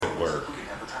work?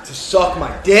 To suck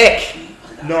my dick.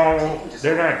 No,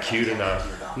 they're not cute enough.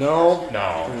 No? No.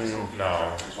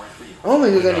 I don't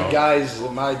think there's any guys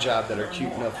at my job that are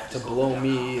cute enough to blow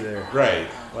me either. Right.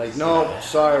 Like, no,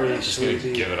 sorry, Just gonna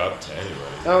sweetie. give it up to anybody.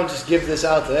 I don't just give this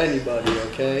out to anybody,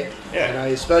 okay? Yeah. And I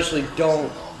especially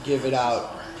don't give it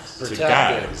out To protected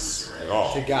guys at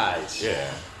all. to guys. Yeah.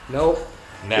 Nope.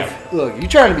 Never. Look, you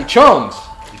trying to be chums.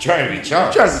 You're trying to be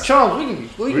chums. You trying to be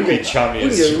chums. We can be chummy We can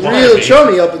as get you wanna real be.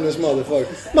 chummy up in this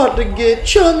motherfucker. About to get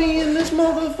chummy in this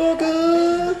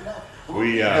motherfucker.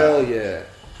 We, Hell yeah.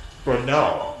 Well,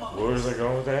 no. Where was I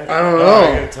going with that? I don't know.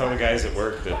 I gotta tell the guys at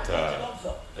work that,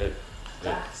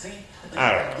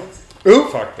 I don't know.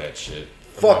 Oop. Fuck that shit.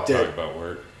 Fuck I'm not that. talking about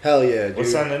work. Hell yeah, dude.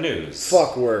 What's on the news?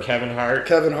 Fuck work. Kevin Hart.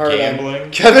 Gambling.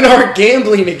 Gambling. Kevin Hart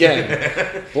gambling again.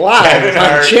 Live Kevin on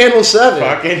Hart Channel 7.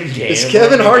 Fucking gambling. Is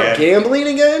Kevin Hart again. gambling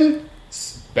again?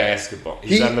 Basketball.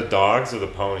 He's on the dogs or the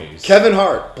ponies? Kevin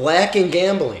Hart, black and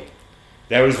gambling.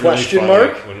 That was Question really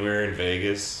funny mark? when we were in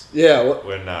Vegas. Yeah.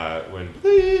 When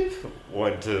Bleep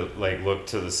went to look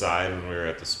to the side when we were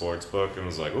at the sports book and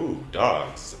was like, "Ooh,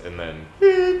 dogs," and then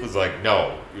Bleep was like,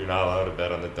 "No, you're not allowed to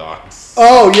bet on the dogs."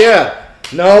 Oh yeah.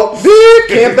 No, beep,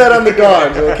 can't bet on the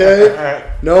dogs. Okay.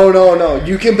 No.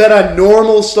 You can bet on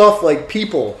normal stuff like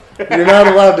people. You're not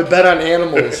allowed to bet on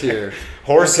animals here.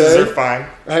 Horses Okay? are fine.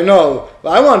 I know.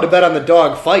 I wanted to bet on the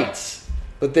dog fights,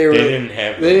 but they didn't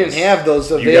have They didn't have those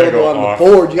You gotta available go on off, the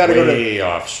board. You got to go to. way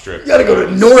off strip. You got to go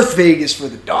to North Vegas for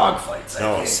the dog fights. I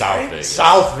No, think, South right? Vegas.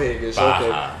 South Vegas. Baja.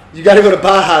 Okay. You got to go to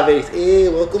Baja Vegas. Hey,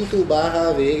 welcome to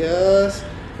Baja Vegas.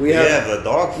 We have the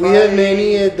dog fight. we have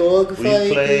many a dog We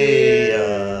fight. play.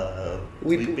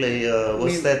 We We play.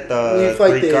 What's we- that? we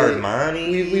fight Three the- card money.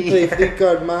 We play three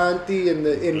card Monty and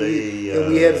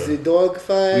we have the dog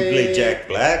fight. We play Jack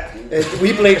Black. And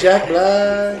we play Jack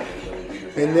Black,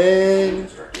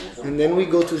 and then we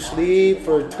go to sleep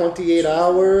for 28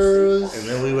 hours, And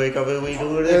then we wake up and we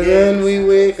do it and again. then we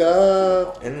wake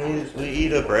up, And we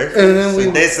eat a breakfast. And then we-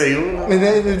 desayuno. and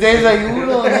then the days like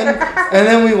and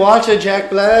then we watch a Jack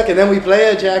Black, and then we play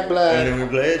a Jack And Black, then we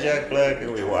play Jack Black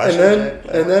and we watch and Jack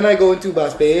Black. then I go into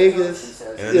Las Vegas,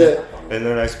 And yeah. and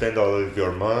then I spend all of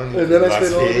your money And then in I Las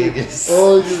spend Vegas.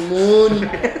 all the moon.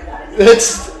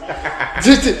 That's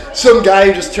just some guy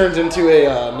who just turns into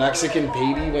a Mexican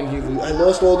baby when I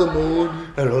lost all the moon.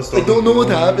 I lost I all don't the know what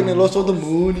moon. happened. I lost all the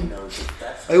moon.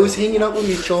 I was hanging out with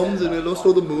my chums and I lost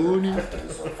all the moon.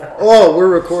 Oh, we're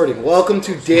recording. Welcome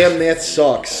to Damn That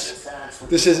Sucks.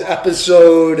 This is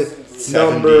episode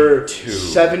number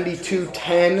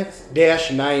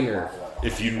 7210-9er.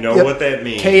 If you know Yep. what that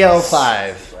means,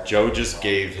 KL5. Joe just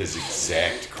gave his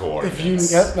exact coordinates. If you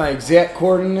get my exact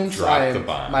coordinates, Drop the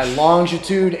bomb. my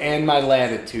longitude and my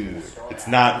latitude. It's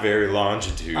not very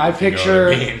longitude. I if you know picture,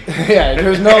 what I mean. yeah,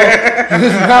 there's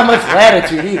not much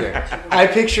latitude either. I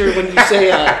picture when you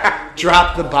say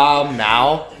drop the bomb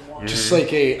now, just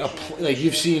like like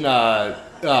you've seen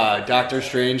Doctor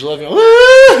Strangelove, you know,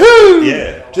 woohoo!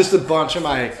 Yeah. Just a bunch of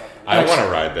my. I want to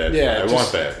ride that. Yeah, I just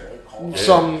want that.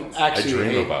 Some ex I who dream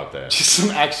hate- about that. Just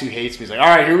some ex who hates me. He's like, all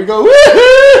right, here we go.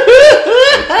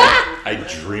 I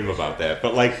dream about that.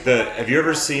 But like have you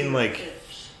ever seen like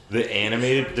the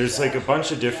animated? There's like a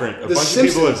bunch of different. A bunch of people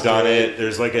Simpsons have done do it.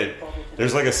 There's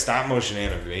like a stop motion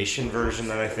animation version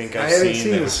that I think I've haven't seen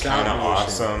seen that the was stop kind of motion.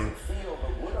 awesome.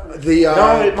 The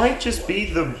No, it might just be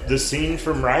the scene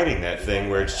from riding that thing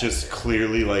where it's just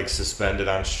clearly like suspended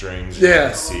on strings. You Yeah.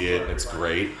 can see it, and it's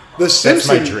great. The That's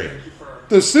Simpsons. my dream.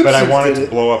 The Simpsons. But I want it did to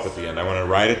blow up at the end. I want to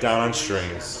ride it down on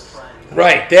strings.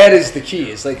 Right, that is the key.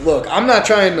 It's like, look, I'm not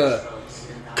trying to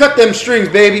cut them strings,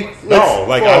 baby. No,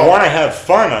 like I want to have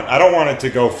fun. I don't want it to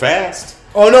go fast.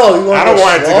 Oh no, you want? I don't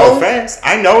want it to go fast.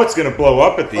 I know it's going to blow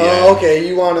up at the end. Oh, okay.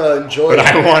 You want to enjoy But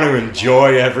it. I want to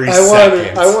enjoy every I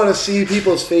second. want to see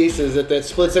people's faces at that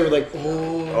split second, like,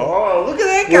 oh. Oh, look at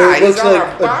that Where guy. it looks He's on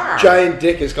like a bar. a giant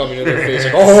dick is coming to their face.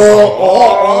 Like,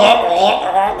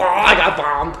 I got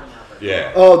bombed.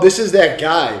 Yeah. Oh, this is that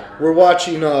guy. We're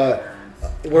watching.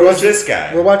 Who's this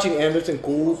guy? We're watching Anderson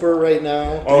Cooper right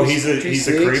now. Oh, he's a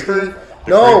 360. creeper? The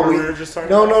No, creeper we were just talking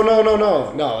no,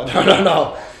 about?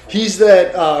 no. He's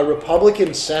that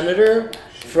Republican senator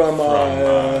from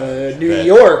New that-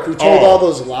 York who told Oh. all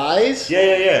those lies.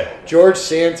 Yeah. George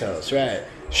Santos, right?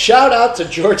 Shout out to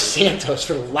George Santos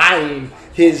for lying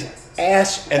his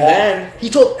ass And off. then- he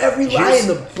told every lie in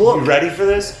the book. You ready for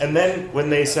this? And then when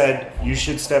they said you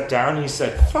should step down, he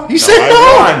said, "Fuck You no, said I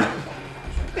no!" won."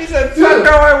 He said, "Fuck Dude,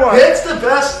 no, I won." That's the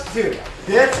best, dude.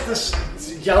 That's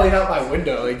the yelling out my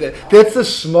window like that. That's the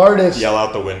smartest. Yell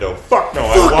out the window, "Fuck no,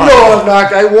 Fuck I won." no, I'm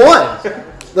not. I won.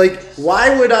 Like,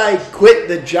 why would I quit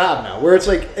the job now? Where it's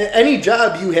like, any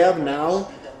job you have now,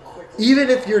 even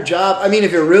if your job, I mean,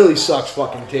 if it really sucks,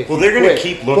 fucking take it. Well, they're going to quit.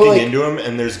 keep But, looking like, into them,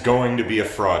 and there's going to be a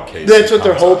fraud case. That's that what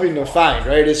they're comes up. hoping to find,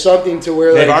 right? It's something to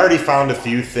where, They've like, already found a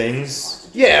few things.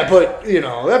 yeah, but, you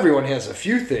know, everyone has a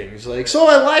few things. Like, so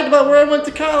I lied about where I went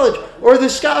to college, or the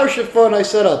scholarship fund I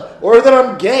set up, or that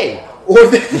I'm gay, or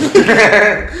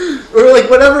that, or like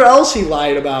whatever else he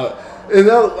lied about. And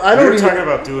I We don't were even. talking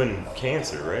about doing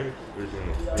cancer, right?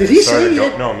 Did he say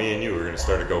No, me and you were going to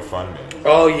start a GoFundMe.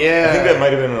 Oh I think yeah, that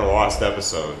might have been in a lost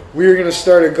episode. we were gonna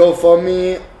start a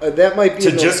GoFundMe. That might be To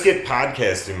in the- just get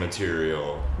podcasting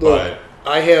material. Look,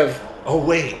 I have. Oh,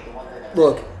 wait.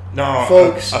 Look, No,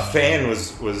 Folks. A fan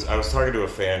was. I was talking to a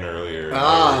fan earlier.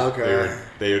 and okay.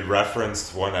 They had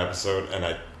referenced one episode, and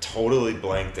I totally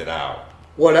blanked it out.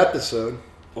 what episode?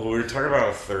 Well, we were talking about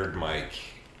a third mic.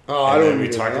 Oh, and I don't. then we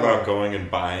even talked know. about going and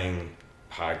buying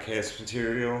podcast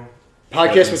material.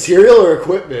 podcast material or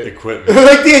equipment. Equipment. I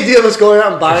like the idea of us going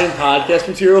out and buying podcast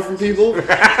material from people.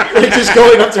 Like just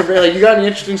going up to like, you got any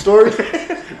interesting stories?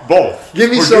 Both. Give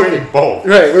me we're something. doing both.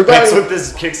 Right, we're That's buying- what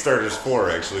this Kickstarter's for.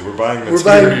 Actually, we're buying We're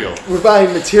material.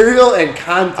 buying material and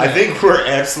content. I think we're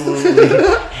absolutely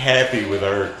happy with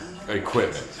our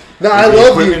equipment. No, Like, I love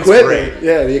the equipment's equipment. great.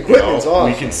 Yeah, the equipment's You know,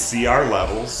 awesome. We can see our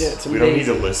levels. Yeah, it's we don't need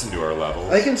to amazing. listen to our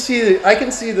levels. I can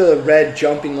see the red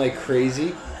jumping like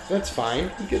crazy. That's fine.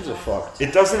 Who gives a fuck?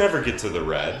 It doesn't ever get to the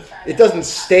red. It doesn't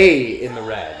stay in the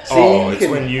red. See, Oh, you it's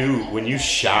can, when you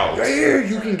shout. there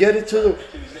you can get it to the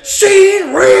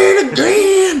Shane red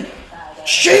again.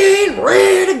 Shane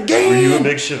red again. Were you a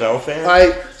big Chevelle fan?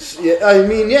 I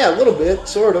mean, yeah, a little bit,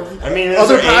 sort of. I mean,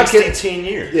 other other angsty podcasts. teen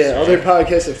years. Yeah, other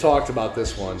podcasts have talked about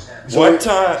this one. So What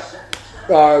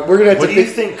we're gonna have What to do you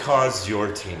think caused your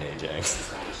teenage angst?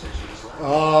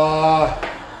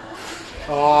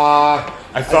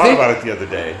 I thought think- about it the other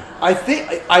day. I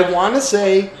think I want to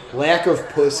say lack of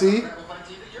pussy,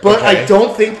 but Okay. I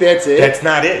don't think that's it. That's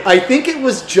not it. I think it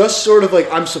was just sort of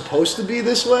like I'm supposed to be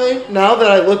this way now that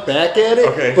I look back at it.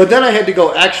 Okay. But then I had to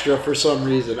go extra for some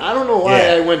reason. I don't know why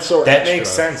Yeah, I went so that extra. makes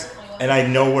sense, and I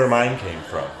know where mine came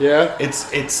from. Yeah.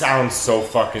 It sounds so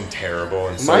fucking terrible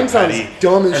and so Mine sounds petty.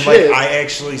 dumb as and shit. Like, I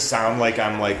actually sound like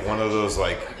I'm like one of those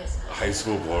like high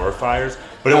school glorifiers,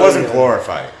 but it Oh, wasn't yeah.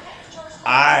 glorified.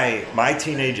 My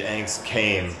teenage angst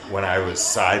came when I was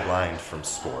sidelined from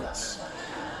sports.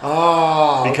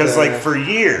 Oh, Because okay. like for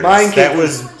years, Mine came that from-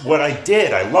 was what I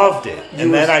did. I loved it,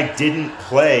 and was- then I didn't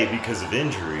play because of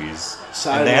injuries.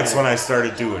 And that's Sidelined. when I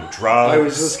started doing drugs. I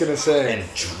was just gonna say and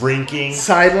drinking,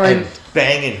 Sidelined. and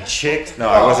banging chicks. No,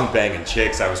 I wasn't banging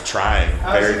chicks. I was trying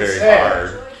very, very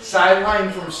hard.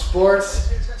 Sidelined from sports,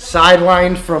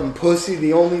 sidelined from pussy.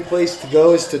 The only place to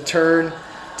go is to turn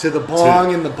to the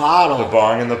bong in the bottle. The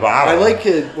bong in the bottle. I like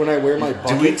it when I wear my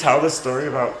bucket. Do we tell the story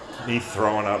about me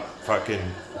throwing up fucking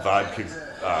vodka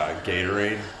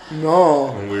Gatorade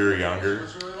No. when we were younger?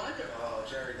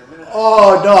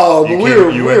 Oh no, but we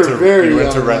were very You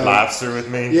went to young Red then. Lobster with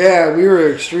me. Yeah, we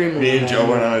were extremely. Me and Joe young.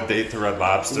 went on a date to Red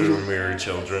Lobster when we were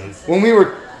children. When we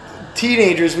were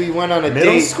teenagers, we went on a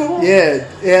Middle date. school? Yeah,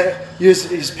 yeah.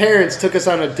 His parents took us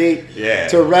on a date Yeah.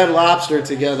 to Red Lobster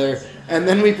together, and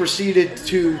then we proceeded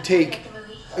to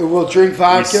we'll drink We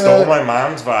vodka, stole my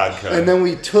mom's vodka and then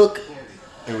we took.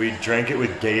 and we drank it with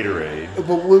Gatorade.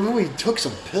 But we took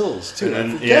some pills too. And then,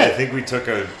 I forget. yeah, I think we took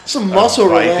Some muscle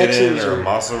Vicodin relaxers or or a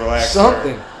muscle relaxer.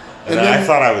 something. And then I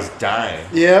thought I was dying.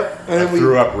 Yep, and I then we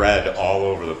threw up red all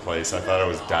over the place. I thought I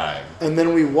was dying. and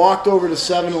then we walked over to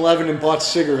 7-Eleven and bought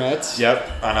cigarettes. Yep,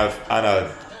 on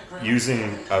a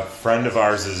using a friend of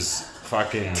ours's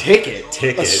fucking Ticket,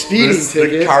 a speeding This-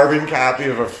 ticket. the carbon copy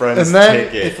of a friend's And then,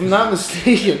 ticket. if I'm not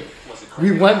mistaken,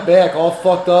 we went back all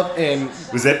fucked up and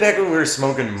Was that back when we were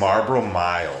smoking Marlboro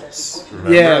Miles?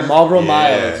 Remember? Yeah, Marlboro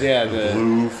Miles, yeah, the the-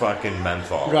 blue fucking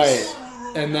menthols. right.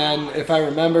 And then, if I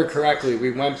remember correctly,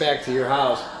 we went back to your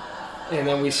house, and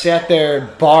then we sat there,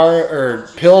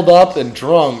 pilled up and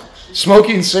drunk,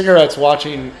 smoking cigarettes,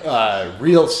 watching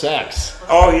Real Sex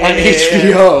Oh yeah, on yeah, yeah,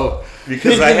 yeah. HBO.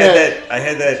 Because I Thinking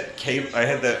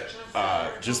had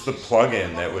that just the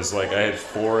plug-in that was like I had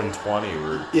 4 and 20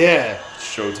 were Yeah,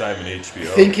 Showtime and HBO.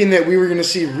 thinking that we were gonna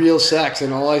see Real Sex,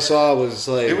 and all I saw was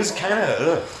like It was kind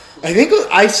of I think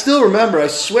I still remember. I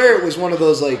swear it was one of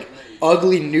those like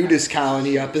ugly nudist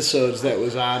colony episodes that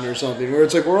was on or something, where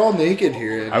it's like we're all naked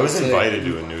here. And I was it's like- invited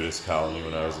to a nudist colony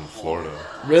when I was in Florida.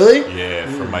 Really? Yeah,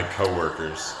 from my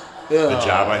coworkers. Yeah. The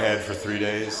job I had for 3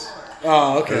 days.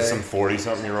 Oh, okay. There's some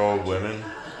 40-something-year-old women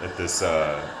at this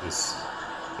At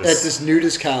this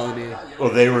nudist colony. Well,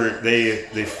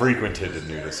 they frequented a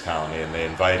nudist colony and they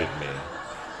invited me.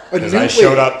 Because I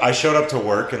showed up to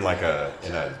work in like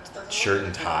in a shirt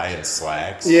and tie and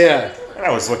slacks. Yeah. And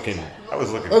I was looking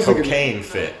cocaine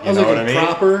fit. You know what I mean?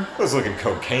 Proper. I was looking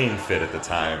cocaine fit at the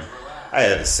time. I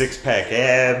had a 6-pack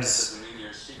abs,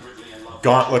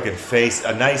 gaunt-looking face,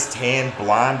 a nice tan,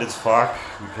 blonde as fuck,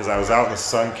 because I was out in the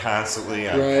sun constantly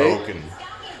on coke and.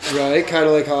 Right, kind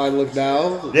of like how I look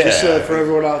now. Yeah. Just for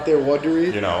everyone out there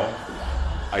wondering. You know,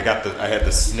 I had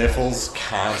the sniffles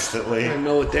constantly. I don't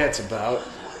know what that's about.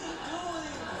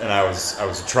 And I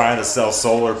was trying to sell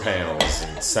solar panels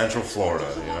in Central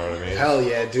Florida. You know what I mean? Hell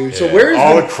yeah, dude. Yeah, So where is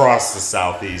all across the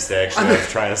Southeast? Actually, I was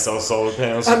trying to sell solar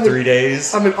panels for 3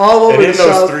 days. I'm in all over and the in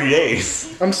South. those 3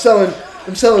 days, I'm selling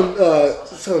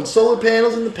solar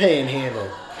panels in the Panhandle.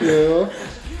 You know.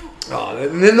 Oh,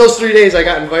 and then those 3 days I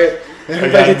got invited. I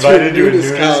got invited to a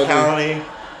nudist colony,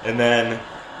 and then.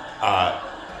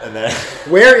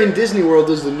 Where in Disney World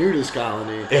is the nudist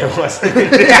colony? It was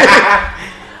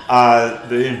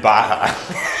in Baja.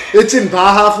 It's in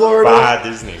Baja, Florida. Baja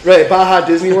Disney. Right, Baja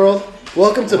Disney World.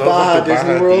 Welcome to Baja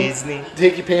Disney Baja World. Disney.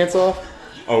 Take your pants off.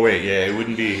 Oh wait, yeah, it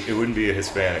wouldn't be a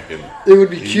Hispanic. It would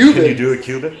be Cuban. Can you do a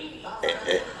Cuban?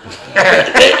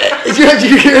 Did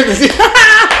you hear this?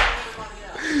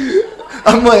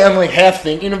 I'm like half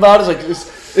thinking about it. It's like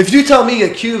this. If you tell me a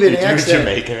Cuban You do a accent,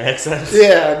 Jamaican accent?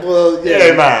 yeah, well, yeah.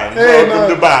 Hey man,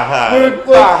 welcome to Baja.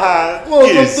 Baja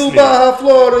Welcome Disney. to Baja,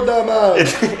 Florida, man.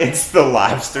 It's the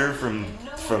lobster from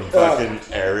fucking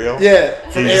Ariel. Yeah,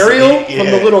 from Ariel, from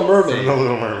the Little Mermaid. From the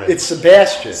Little Mermaid. It's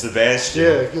Sebastian. Sebastian.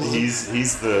 Yeah, 'cause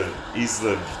he's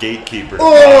the gatekeeper to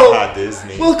Oh, Baja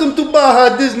Disney. Welcome to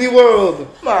Baja Disney World.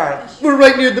 Man, We're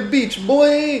right near the beach,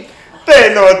 boy.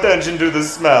 pay no attention to the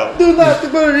smell. Do not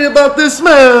worry about the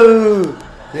smell.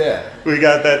 Yeah. We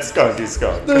got that skunky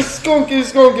skunk. The skunky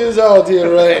skunk is out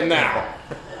here right now.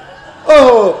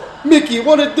 Oh, Mickey,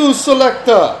 what it do,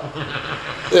 selector?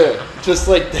 Yeah, just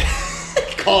like that.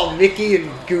 Call Mickey and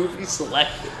Goofy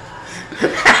selector.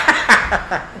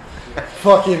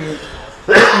 Fucking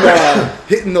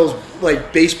hitting those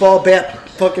like baseball bat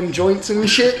fucking joints and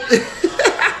shit.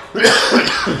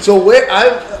 So where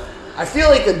I feel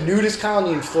like a nudist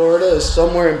colony in Florida is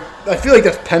somewhere. I feel like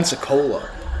that's Pensacola.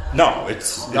 No,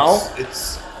 it's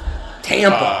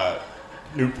Tampa.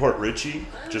 Newport Richie,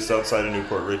 just outside of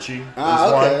Newport Richie.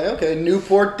 Okay.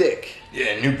 Newport Dick.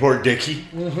 Yeah, Newport Dickie.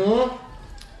 Mm-hmm.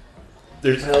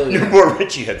 There's Newport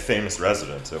Richie had famous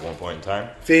residents at one point in time.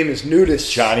 Famous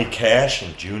nudist. Johnny Cash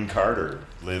and June Carter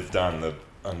lived on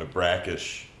the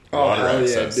Brackish water hell yeah,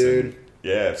 access. dude. And,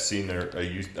 yeah, I've seen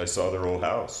I saw their old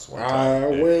house one I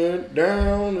time. Yeah. went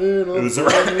down in a It was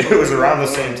around the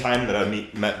same time that I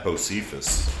met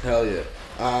Bocephus. Hell yeah.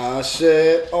 I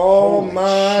set all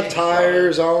my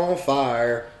tires on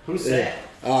fire. Who's that?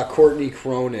 Courtney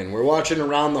Cronin. We're watching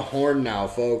Around the Horn now,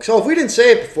 folks. So if we didn't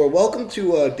say it before, welcome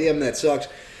to Damn That Sucks. I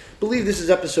believe this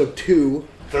is episode 2.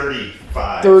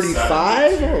 35.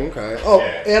 35? Oh, okay. Oh,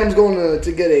 Yeah. Adam's going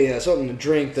to get a something to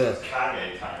drink.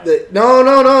 Kanye time.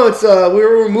 No. It's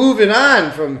we're moving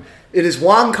on from. It is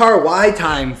Wong Kar-wai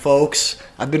time, folks.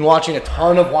 I've been watching a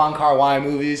ton of Wong Kar-wai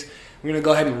movies. We're gonna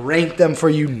go ahead and rank them for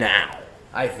you now.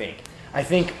 I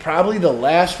think probably the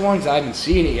last one, because I haven't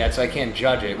seen it yet, so I can't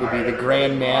judge it. Would be The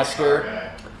Grandmaster.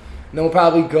 And then we'll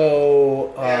probably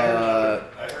go. I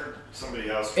heard somebody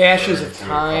else. Ashes of referring to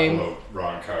Time. A couple of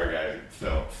Ron Carr guy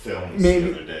films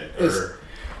Maybe the other day. it's-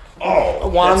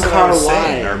 Wong Wong Kar-wai.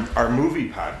 Saying, our movie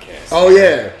podcast. Oh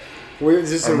yeah,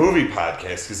 Our movie podcast,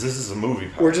 because this is a movie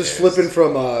podcast. we're just flipping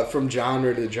from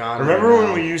genre to genre. Remember when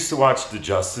now. we used to watch the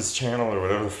Justice Channel or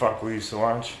whatever the fuck we used to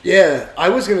watch? Yeah, I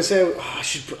was gonna say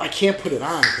I can't put it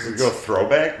on We because go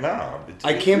throwback? No.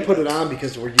 I can't put it on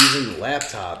because we're using the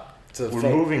laptop. We're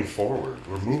moving forward.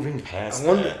 We're moving past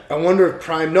that. I wonder if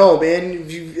Prime. No, man.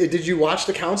 Did you watch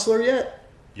The Counselor yet?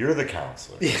 You're the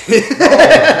counselor.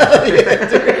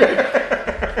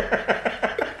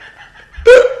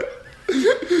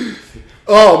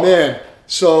 Oh man.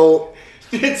 So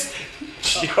I'm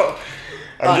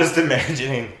just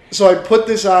imagining. So I put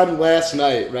this on last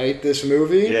night, right? This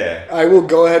movie. Yeah. I will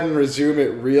go ahead and resume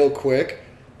it real quick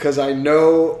because I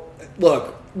know.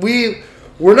 Look, we're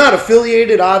not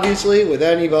affiliated, obviously, with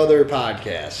any other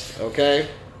podcast. Okay,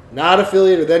 not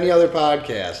affiliated with any other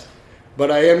podcast. But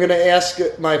I am going to ask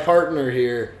my partner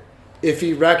here if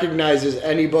he recognizes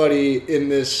anybody in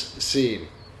this scene.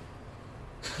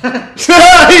 He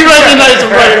recognized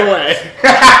him right away.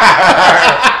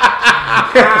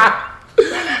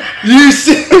 You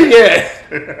see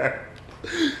it?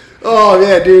 Oh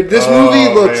yeah, dude. This movie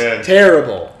looks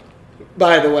terrible.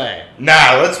 By the way.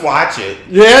 Nah, let's watch it.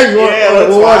 Yeah, you want? Yeah, let's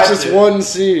we'll watch watch this it. one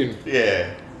scene.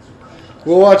 Yeah.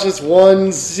 We'll watch this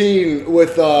one scene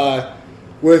with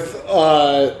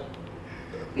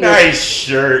Nice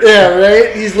shirt. yeah,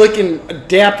 right? He's looking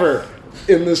dapper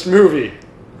in this movie.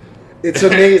 It's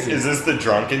amazing. Is this the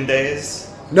drunken days?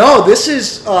 No, this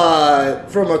is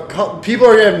from people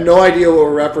are gonna have no idea what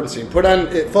we're referencing. Put on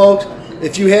it, folks.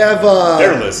 If you have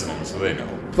They're listening, so they know.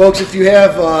 folks, if you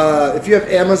have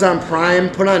Amazon Prime,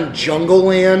 put on Jungle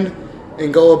Land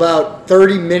and go about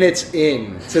 30 minutes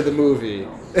in to the movie,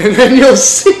 and then you'll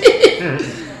see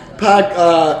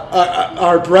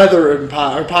our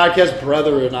podcast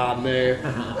brethren on there.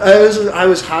 I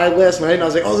was high last night, and I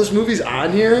was like, "Oh, this movie's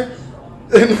on here."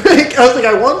 And I was like,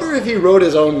 I wonder if he wrote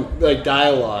his own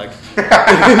dialogue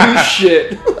and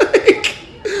shit.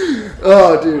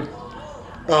 Oh, dude.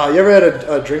 You ever had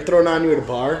a drink thrown on you at a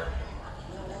bar?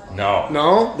 No.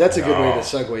 No, that's a good way No. to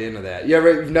segue into that.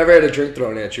 You've never had a drink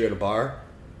thrown at you at a bar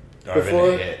before? I've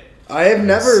been hit. I have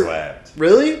never. Slapped.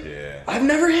 Really? Yeah. I've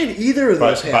never had either of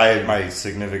those But happen. by my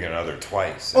significant other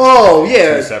twice. Oh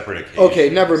yeah. Two separate occasions. Okay,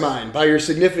 never mind. By your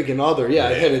significant other, yeah,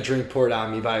 I've Yeah. had a drink poured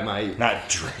on me by my. Not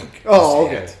drink. Oh,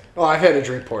 just okay. hit. Oh, I've had a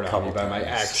drink poured on me Couple by my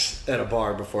times. ex at a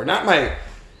bar before. Not my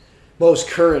most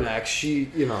current ex. She,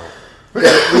 we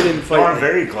didn't fight. No, I'm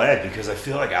very glad because I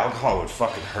feel like alcohol would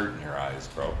fucking hurt in your eyes,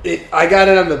 bro. I got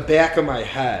it on the back of my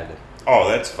head. Oh,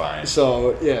 that's fine.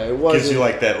 So, yeah, it was. Gives you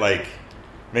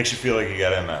makes you feel like you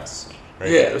got MS. Right?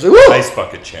 Yeah, it was like, woo! Ice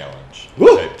bucket challenge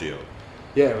Woo! type deal.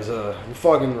 Yeah, it was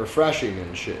fucking refreshing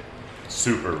and shit.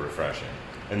 Super refreshing.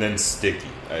 And then sticky,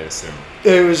 I assume.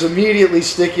 It was immediately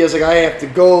sticky. I was like, I have to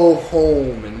go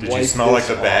home and Did wipe you smell like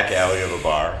this the back off. alley of a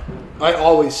bar? I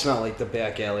always smell like the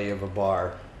back alley of a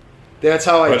bar. That's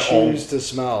how I But choose to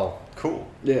smell. Cool.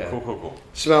 Yeah. Cool.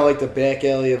 Smell like the back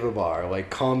alley of a bar,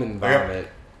 like cum and I got vomit.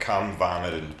 cum,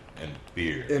 vomit, and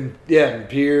beer. And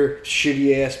beer,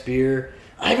 shitty ass beer.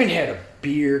 I haven't had a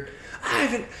beer.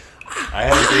 I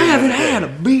haven't had a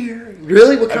beer.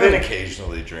 Really? What I've kind? been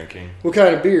occasionally drinking. What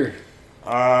kind of beer? It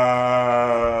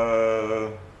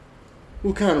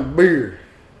What kind of beer?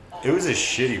 was a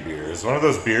shitty beer. It was one of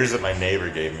those beers that my neighbor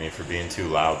gave me for being too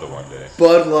loud the one day.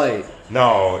 Bud Light.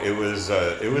 No, it was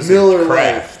Miller a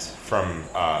craft from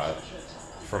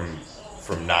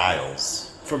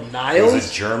Niles. From It was Niles?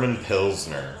 a German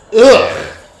Pilsner. Ugh.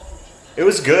 Yeah. It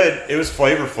was good. It was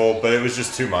flavorful, but it was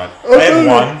just too much. I had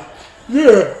one.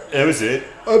 Yeah. It was it.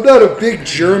 I'm not a big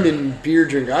German beer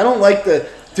drinker. I don't like the...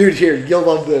 Dude, here, you'll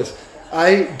love this.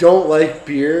 I don't like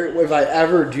beer. If I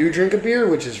ever do drink a beer,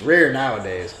 which is rare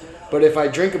nowadays, but if I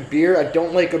drink a beer, I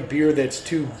don't like a beer that's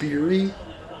too beery.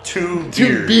 Too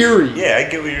beery. Yeah, I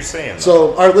get what you're saying.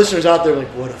 though. So our listeners out there are like,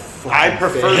 what a fucking I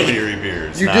prefer fan. beery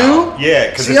beers. You now. do? Yeah,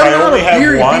 because See, if I'm I not only a have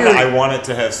beery one, beer. I want it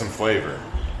to have some flavor.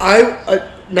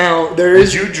 Now there Did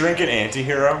is you drink an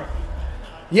Anti-Hero?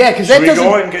 yeah, because Should that we doesn't.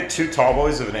 go and get 2 tall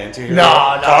boys of an Anti-Hero? No,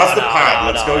 Toss the no, pod.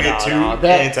 no, Let's no, go get no, 2 no.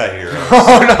 That- Anti-Heroes.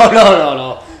 Oh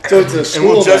no. So it's a And school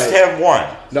we'll just night. have one.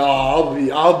 No, I'll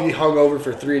be hungover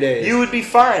for 3 days. You would be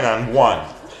fine on one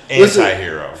Listen,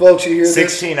 Anti-Hero. folks, you hear this?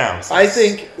 16 ounces. I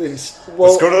think. Let's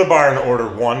go to the bar and order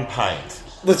 1 pint.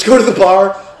 Let's go to the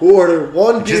bar. We'll order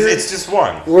one beer. It's just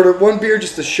one. We'll order one beer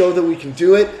just to show that we can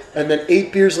do it, and then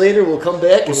 8 beers later, we'll come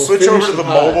back and We'll we'll switch finish over to the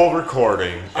pod. mobile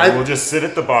recording, and I- we'll just sit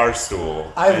at the bar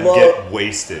stool I and love- get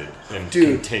wasted and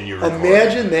Dude, continue recording.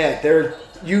 imagine that.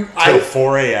 Till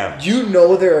 4 a.m. You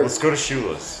know there are. Let's go to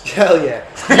Shoeless. Hell yeah.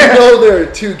 You know there are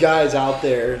 2 guys out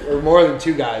there, or more than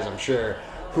 2 guys, I'm sure,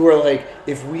 who are like,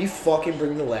 if we fucking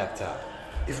bring the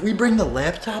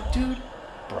laptop, dude,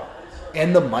 bro,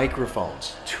 and the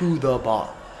microphones to the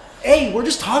bar. Hey, we're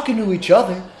just talking to each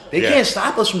other. They Yeah. can't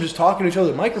stop us from just talking to each other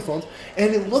with microphones.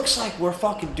 And it looks like we're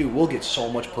fucking, dude, we'll get so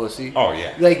much pussy. Oh,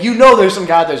 yeah. Like, there's some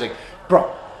guy there's like,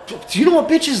 bro, do you know what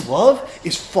bitches love?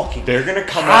 Is fucking They're gonna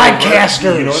come podcasters.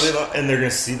 over, you know what they love? And they're gonna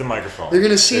see the microphone. They're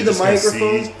gonna see They're the just gonna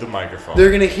microphones. see the microphone.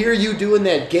 They're gonna hear you doing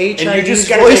that gay and Chinese you just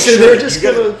gotta make voice, and sure. they're just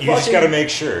gonna You just gotta make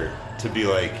sure to be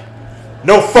like,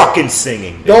 no fucking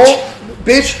singing. Bitch. don't,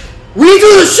 bitch. We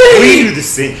do the singing. We do the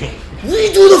singing.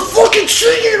 We do the fucking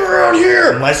singing around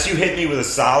here. Unless you hit me with a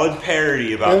solid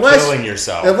parody about killing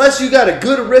yourself. Unless you got a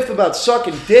good riff about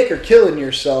sucking dick or killing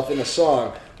yourself in a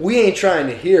song, we ain't trying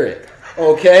to hear it.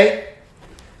 Okay?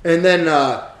 And then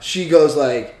she goes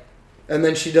like, and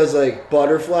then she does like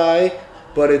Butterfly,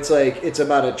 but it's like, it's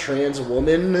about a trans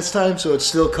woman this time, so it's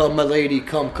still come my lady,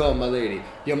 come my lady.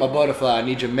 You're my butterfly, I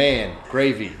need your man,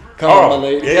 gravy. Come my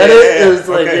lady. Yeah, Get yeah, it? yeah. It was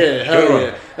like, Okay, yeah, hell good one. yeah.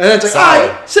 And then it's like, Solid.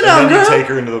 alright, sit down, and then girl. you take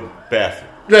her into the bathroom.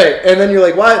 Right, and then you're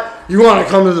like, "What? You want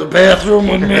to come to the bathroom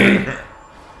with me?"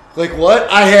 Like what?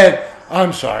 I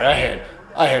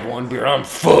had one beer. I'm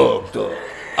fucked up.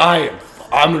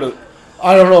 I'm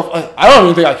I don't know. I don't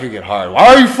even think I could get hard. Why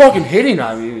are you fucking hitting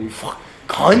on me? You fucking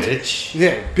cunt. Bitch.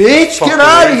 Yeah, bitch, Fuck get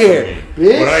out of away here. from me.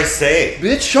 Bitch. What did I say?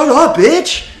 Bitch, shut up,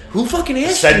 bitch. Who fucking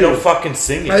asked Said you? no fucking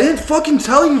singing. I didn't fucking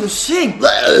tell you to sing.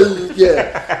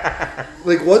 Yeah.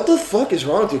 Like, what the fuck is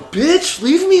wrong with you? Bitch,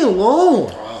 leave me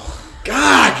alone.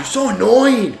 God, you're so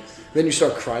annoying. Then you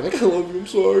start crying. Like, I love you, I'm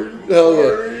sorry. Hell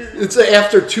yeah. It's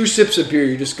after 2 sips of beer,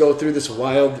 you just go through this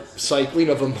wild cycling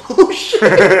of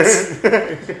emotions.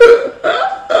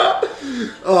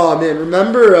 Oh, man.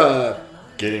 Remember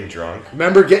getting drunk?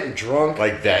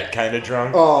 Like that kind of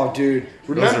drunk? Oh, dude.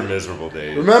 Those are miserable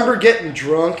days. Remember getting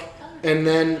drunk, and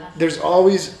then there's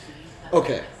always...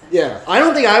 Okay, yeah. I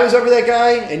don't think I was ever that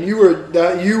guy, and you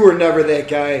were never that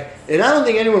guy. And I don't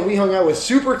think anyone we hung out with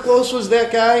super close was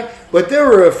that guy. But there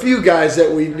were a few guys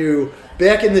that we knew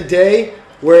back in the day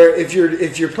where if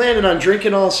you're planning on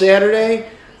drinking all Saturday,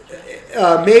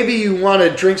 maybe you want to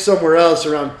drink somewhere else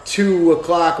around 2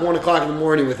 o'clock, 1 o'clock in the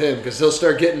morning with him, because he'll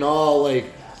start getting all like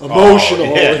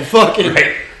emotional and fucking...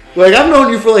 Right. Like, I've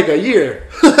known you for like a year.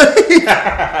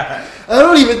 I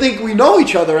don't even think we know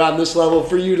each other on this level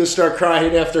for you to start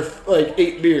crying after like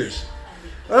 8 beers.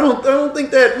 I don't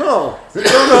think that. No.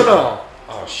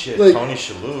 Oh shit, like, Tony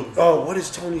Shalhoub. Oh, what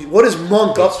is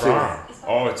Monk up to? Wrong?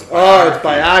 Oh, it's a biography. It's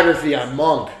biography on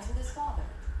Monk.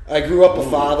 I grew up a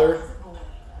father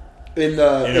in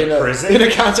a prison? in a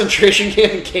concentration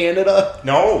camp in Canada.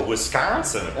 No,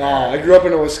 Wisconsin. Apparently. I grew up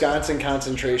in a Wisconsin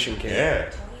concentration camp.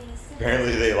 Yeah.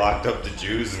 Apparently they locked up the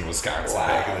Jews in Wisconsin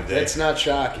back in the day. That's not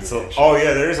shocking. So,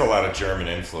 there's a lot of German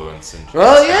influence in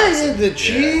Well, Wisconsin. the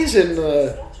cheese and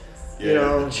the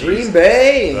the Green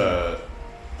Bay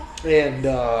and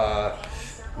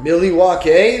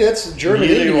Milwaukee. That's German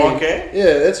Indian.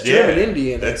 Yeah, that's German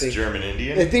Indian. That's I think. German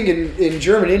Indian. I think in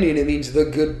German Indian it means the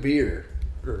good beer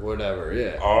or whatever.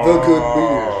 Yeah, Oh, the good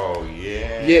beer. Oh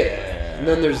yeah. Yeah. And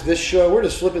then there's this show. We're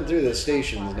just flipping through the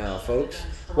stations now, folks.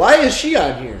 Why is she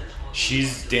on here?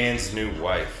 She's Dan's new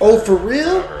wife. Oh, for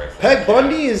real? Peg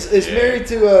Bundy is Yeah. married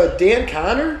to Dan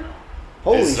Connor?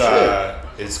 Holy shit.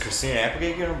 Is Christina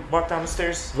Applegate gonna walk down the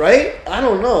stairs? Right? I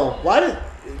don't know. Why did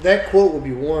that quote would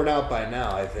be worn out by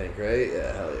now, I think, right?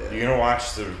 Yeah, hell yeah. You gonna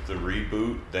watch the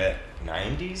reboot, that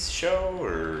 90s show,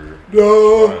 or...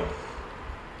 No.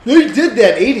 They did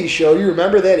that 80s show. You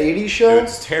remember that 80s show? Dude,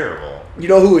 it's terrible. You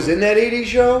know who was in that 80s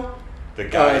show? The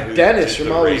guy who Dennis did from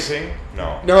the Always... racing?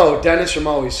 No. No, Dennis from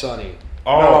Always Sunny.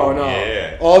 Oh, no.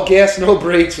 yeah. All Gas, No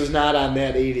Brakes was not on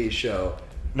that 80s show.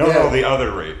 No, the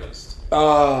other rapist.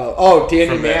 Danny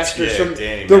From that- Masters. yeah, from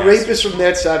Danny the Masters. rapist from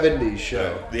that 70s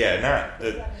show.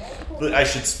 I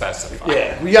should specify.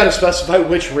 Yeah, we got to specify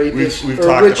which rapist. We've or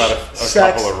talked which about a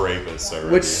sex, couple of rapists already.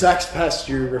 Which sex pest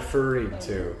you're referring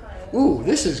to. Ooh,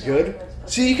 this is good.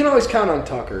 See, you can always count on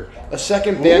Tucker. A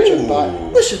second batch of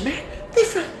Listen, man,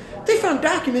 they found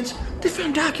documents. They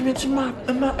found documents in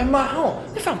my home.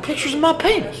 They found pictures of my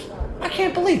penis. I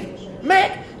can't believe it.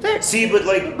 Mac, see, but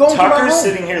like Going to my Tucker's home.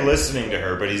 sitting here listening to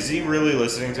her, but is he really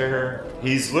listening to her?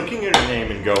 He's looking at her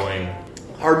name and going,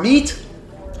 Harmeet.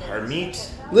 Harmeet?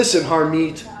 Listen,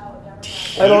 Harmeet.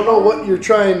 I don't know what you're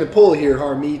trying to pull here,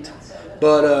 Harmeet.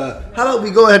 But how about we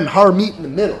go ahead and Harmeet in the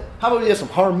middle? How about we have some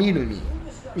Harmeet in me?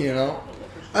 You know?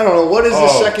 I don't know. What is the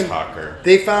second? Tucker.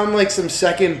 They found like some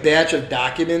second batch of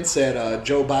documents at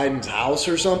Joe Biden's house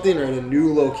or something, or in a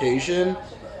new location.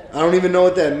 I don't even know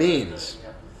what that means.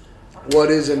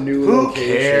 What is a new Who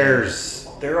location? cares?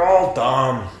 They're all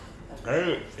dumb.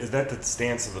 Is that the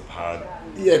stance of the pod?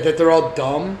 Yeah, that they're all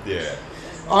dumb. Yeah.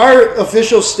 Our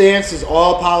official stance is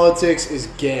all politics is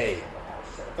gay.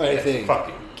 I think.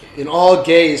 Fucking And all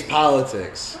gay is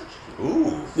politics.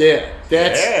 Ooh. Yeah,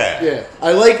 that's Yeah.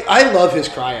 I love his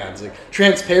cryons. Like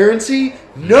transparency,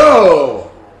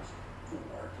 no.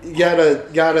 You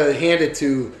gotta hand it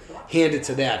to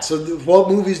that. So, what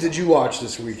movies did you watch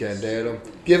this weekend, Adam?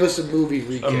 Give us a movie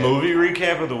recap. A movie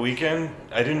recap of the weekend?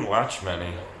 I didn't watch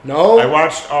many. No. I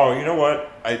watched. Oh, you know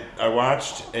what? I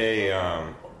watched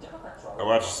I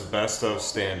watched the best of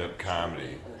stand-up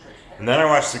comedy, and then I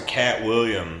watched the Cat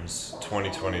Williams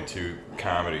 2022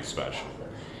 comedy special,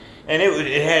 and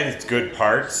it had its good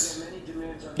parts.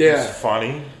 Yeah. It's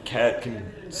funny. Cat can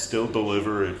still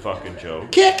deliver a fucking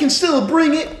joke. Cat can still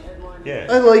bring it. Yeah.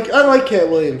 I like Cat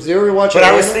Williams. You ever watch? But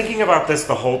I was Atlanta? thinking about this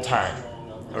the whole time.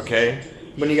 Okay.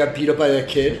 When he got beat up by that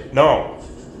kid. No.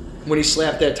 When he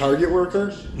slapped that Target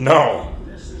worker. No.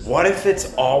 What if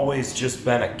it's always just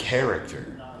been a character?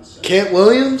 Cat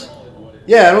Williams?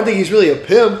 Yeah, I don't think he's really a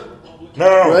pimp.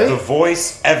 No, Right? the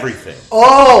voice, everything.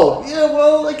 Oh, yeah,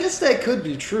 well, I guess that could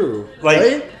be true. Like,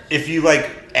 right? if you, like,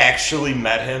 actually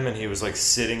met him and he was, like,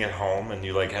 sitting at home and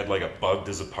you, like, had, like, a bugged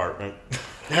his apartment.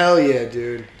 Hell yeah,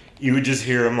 dude. You would just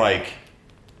hear him like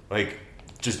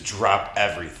just drop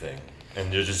everything,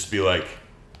 and you'll just be like,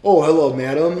 Oh, hello,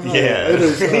 madam. yeah, It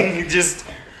is, you just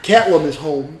Catwoman is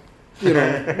home. You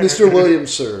know, Mr.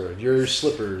 Williams, sir, your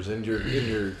slippers and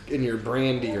your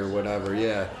brandy or whatever.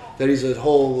 Yeah, that he's a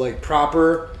whole like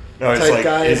proper no, it's type like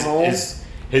guy at home.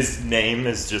 his name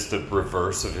is just a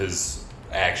reverse of his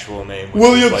actual name. which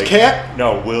Williams is like, Cat?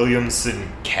 No,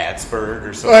 Williamson Catsburg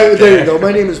or something. All right, like there that. you go.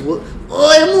 My name is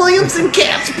I'm Williamson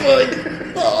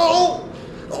Catsburg. Oh,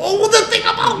 the thing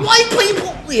about white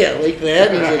people. Yeah, like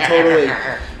that. He's a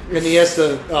totally. And he has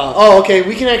to. Okay,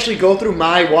 we can actually go through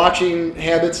my watching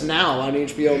habits now on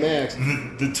HBO Max.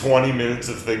 The 20 minutes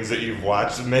of things that you've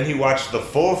watched, and then he watched the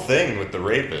full thing with the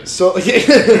rapist. So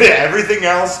Everything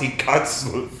else he cuts.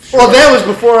 Well, that was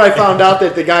before I found out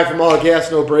that the guy from All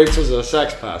Gas No Brakes was a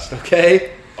sex pest.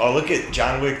 Okay. Oh, look at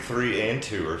John Wick 3 and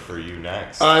 2 are for you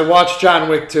next. I watched John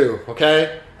Wick 2.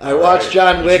 Okay. I watched Right.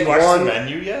 John Did Wick you watch 1 The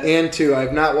Menu yet? and 2. I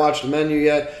have not watched The Menu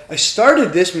yet. I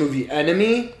started this movie,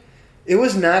 Enemy. It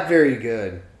was not very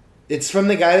good. It's from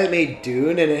the guy that made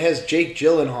Dune, and it has Jake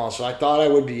Gyllenhaal, so I thought I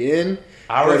would be in.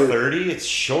 Hour but 30? It's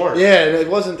short. Yeah, and it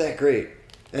wasn't that great.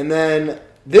 And then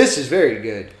this is very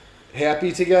good.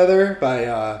 Happy Together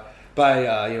by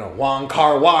Wong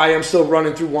Kar-wai. I'm still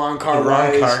running through Wong The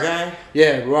Kar-wai's. Wrong Car Guy?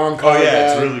 Yeah, Wong Oh, Kar-wai.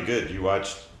 yeah, it's really good. You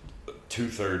watched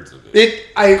 2/3 of it.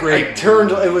 I Great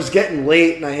turned. movie. It was getting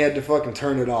late, and I had to fucking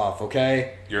turn it off.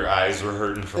 Okay. Your eyes were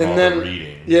hurting from all And then the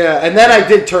reading. yeah, and then I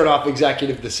did turn off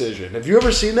Executive Decision. Have you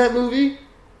ever seen that movie?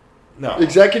 No.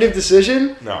 Executive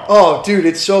Decision? No. Oh, dude,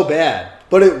 it's so bad,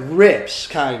 but it rips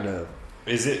kind of.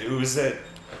 Is it? Was it?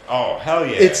 Oh, hell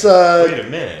yeah. It's, Wait a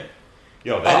minute.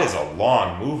 Yo, that is a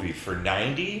long movie for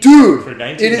 90? Dude, For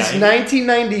it is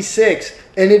 1996,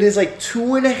 and it is like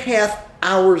 2.5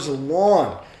 hours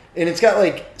long, and it's got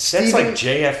like That's Steven. like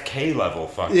JFK level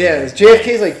fucking. Yeah,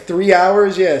 JFK's like 3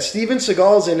 hours. Yeah, Steven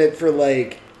Seagal's in it for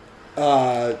like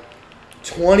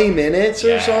 20 minutes or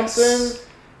Yes. something,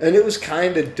 and it was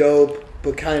kind of dope,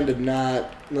 but kind of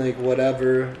not. Like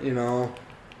whatever, you know.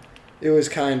 It was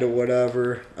kind of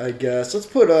whatever, I guess. Let's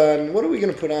put on. What are we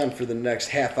gonna put on for the next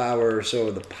half hour or so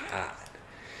of the pod?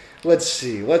 Let's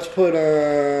see. Let's put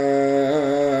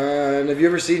on. Have you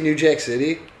ever seen New Jack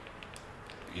City?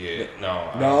 Yeah, no,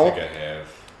 I No? don't think I have.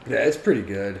 Yeah, it's pretty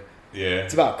good. Yeah.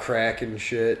 It's about crack and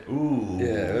shit. Ooh.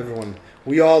 Yeah, everyone.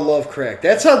 We all love crack.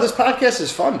 That's how this podcast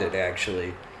is funded,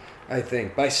 actually. I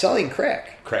think by selling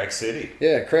crack. Crack City.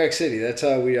 Yeah, Crack City. That's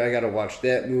how I got to watch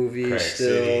that movie. Crack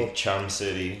still. City. Chum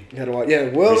City. Got to watch. Yeah,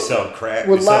 well, We sell crack.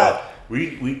 we're We sell.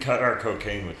 live. We cut our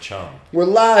cocaine with chum. We're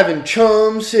live in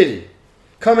Chum City,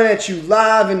 coming at you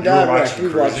live and You were direct. watching We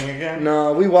Cruising watched- again?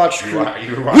 No, we watched. You were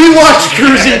We watching- watched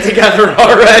Cruising together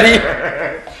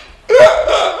already.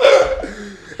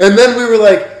 And then we were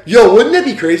like, "Yo, wouldn't it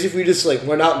be crazy if we just like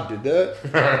went out and did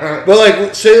that?" But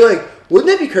like, say like, wouldn't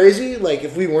it be crazy like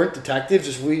if we weren't detectives?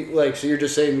 If we like, so you're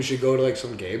just saying we should go to like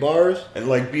some gay bars And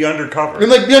like be undercover. and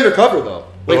like be undercover though?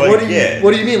 But, Like, like, what do you yeah.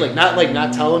 what do you mean? Like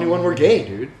not tell anyone we're gay,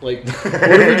 dude? Like,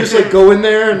 what if we just like go in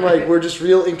there and like we're just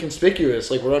real inconspicuous,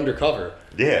 like we're undercover,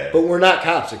 Yeah. but we're not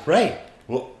cops? Like, right?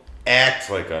 We'll act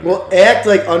like undercover. We'll act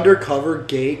like undercover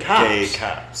gay cops. Gay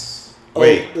cops. Oh,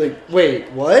 Wait.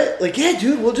 wait, what? Like, yeah,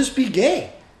 dude, we'll just be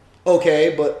gay.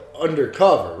 Okay, but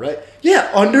undercover, right? Yeah,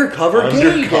 undercover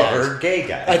gay Undercover guys. gay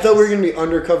guys. I thought we were going to be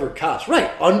undercover cops. Right,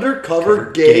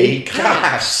 undercover gay, Gay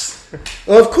cops.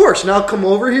 Of course, now come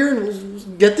over here and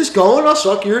we'll get this going. I'll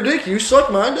suck your dick, you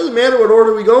suck mine. Doesn't matter what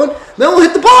order we going. Then we'll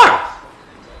hit the bar.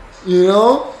 You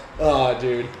know? Oh,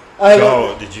 dude.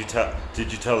 Oh, did you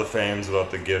tell the fans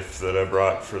about the gift that I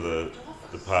brought for the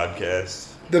podcast?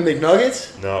 The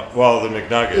McNuggets? No, well, the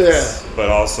McNuggets, Yeah. but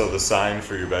also the sign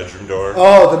for your bedroom door.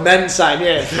 Oh, the men's sign,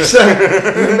 yeah.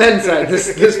 The men's sign.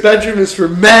 This bedroom is for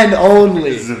men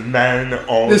only. This is a man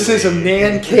only. This is a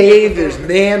man cave. There's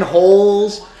man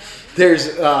holes.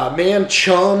 There's man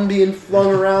chum being flung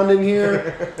around in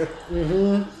here.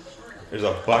 There's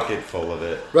a bucket full of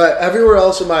it. Right. Everywhere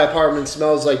else in my apartment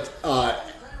smells like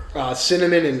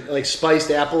cinnamon and like spiced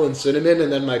apple and cinnamon,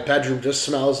 and then my bedroom just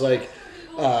smells like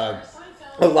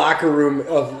a locker room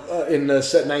of in the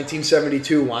set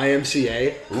 1972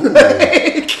 YMCA.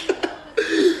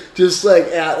 Just like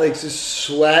just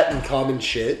sweat and cum and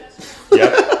shit.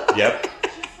 Yep.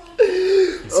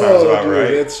 Sounds about dude,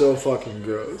 right. That's so fucking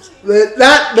gross.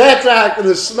 That's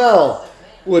the smell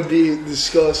would be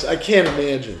disgusting. I can't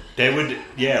imagine. They would,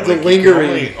 yeah. The like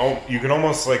lingering. You can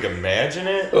almost like imagine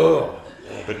it, Oh.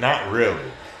 but not really.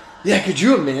 Yeah, could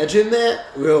you imagine that?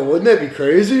 Well, wouldn't that be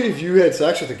crazy if you had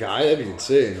sex with a guy? That'd be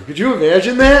insane. Could you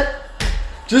imagine that?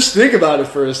 Just think about it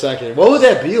for a second. What would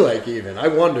that be like even? I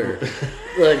wonder.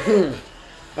 Like,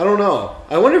 I don't know.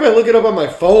 I wonder if I look it up on my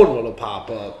phone, what'll pop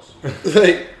up.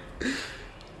 Like,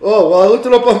 oh, well, I looked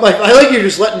it up on my... I like you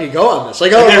just letting me go on this.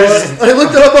 Like, oh, I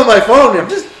looked it up on my phone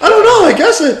and I don't know. I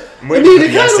guess it... I mean,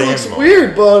 it kind of looks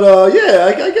weird, but yeah,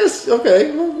 I guess,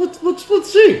 okay, well,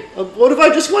 let's see. What if I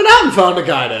just went out and found a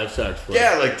guy to have sex with?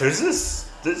 Yeah, like there's this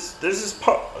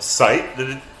site that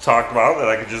it talked about that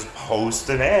I could just post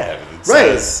an ad. It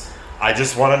says, I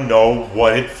just want to know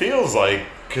what it feels like,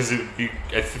 because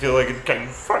I feel like it's kind of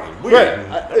fucking weird.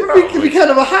 Right. It could be kind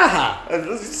of a ha-ha.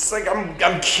 It's just like,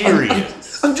 I'm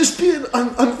curious. I'm feeling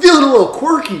a little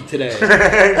quirky today.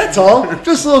 That's all. I'm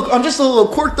just a little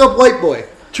quirked up white boy.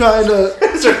 Trying to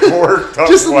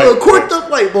little quirked up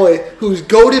white boy who's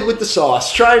goated with the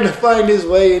sauce, trying to find his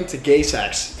way into gay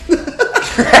sex.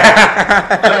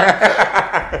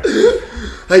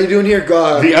 How you doing here,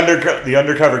 God? The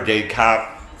undercover gay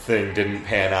cop thing didn't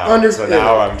pan out, so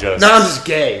now I'm just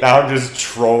gay. Now I'm just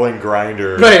trolling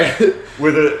Grindr, right?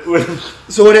 with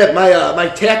So what happened? My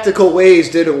tactical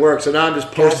ways didn't work, so now I'm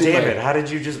just posting. God damn it! How did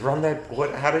you just run that?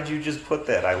 How did you just put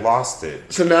that? I lost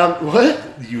it. So now what?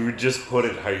 You just put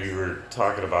it how you were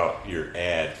talking about your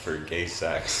ad for gay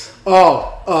sex.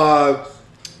 Oh,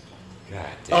 God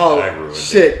damn it, I ruined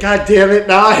shit! it. God damn it!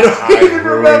 Now I don't even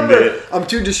remember. It. I'm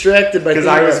too distracted by because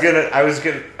I was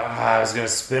gonna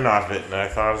spin off it, and I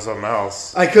thought of something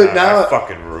else. I could now. I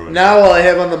fucking ruined. Now it. all I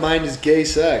have on the mind is gay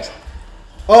sex.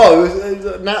 Oh, it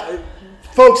was not.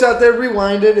 Folks out there,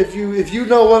 rewind it. If you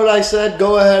know what I said,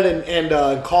 go ahead and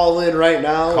call in right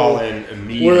now. Call in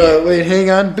immediately. Wait, hang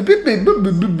on.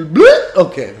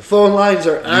 Okay, the phone lines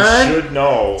are on. You should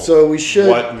know. So we should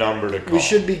what number to call. We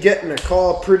should be getting a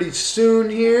call pretty soon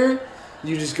here.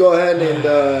 You just go ahead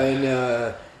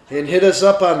and hit us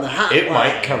up on the hotline. It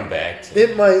might come back to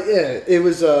It might. Yeah, it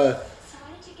was a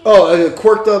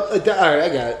quirked up. All right, I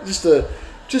got it.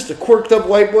 Just a quirked up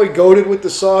white boy goated with the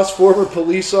sauce, former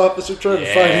police officer trying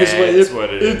to find his way.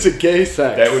 It's a gay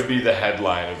sex. That would be the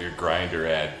headline of your Grindr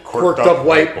ad. Quirked up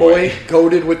white boy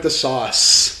goated with the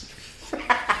sauce.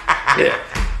 Yeah.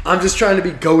 I'm just trying to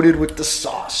be goated with the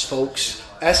sauce, folks.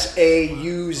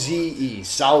 SAUZE.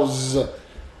 Sauce.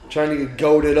 Trying to get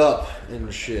goated up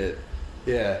and shit.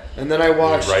 Yeah. And then I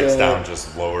watched... He writes down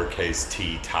just lowercase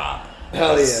t top.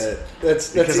 Hell yeah. That's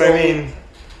because, I mean,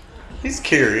 he's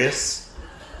curious.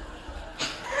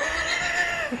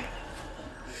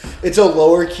 It's a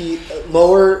lowercase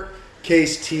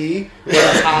T,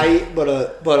 but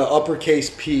a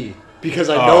uppercase P, because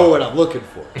I know what I'm looking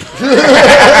for.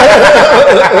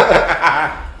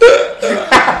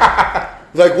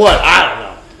 Like what? I don't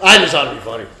know. I just thought it'd be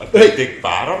funny. A big dick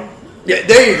bottom? Yeah,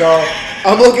 there you go.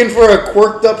 I'm looking for a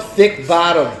quirked up thick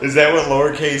bottom. Is that what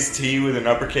lowercase t with an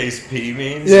uppercase P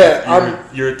means? Yeah,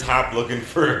 you're a top looking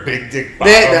for a big dick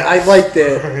bottom. I like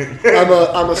that.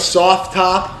 I'm a soft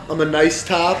top. I'm a nice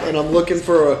top, and I'm looking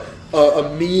for a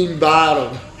mean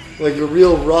bottom, like a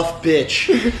real rough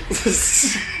bitch.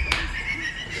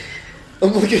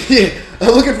 I'm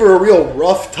looking for a real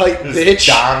rough, tight bitch.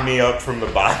 Dom me up from the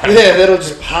bottom. Yeah, that'll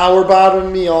just power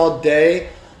bottom me all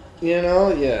day. You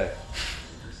know, yeah.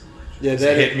 Yeah,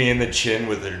 that hit me in the chin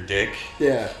with her dick.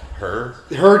 Yeah. Her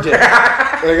dick.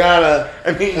 I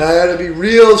gotta be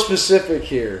real specific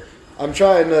here. I'm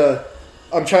trying to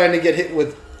get hit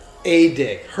with a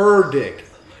dick. Her dick.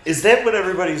 Is that what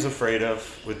everybody's afraid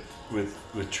of with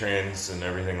trans and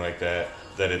everything like that?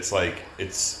 That it's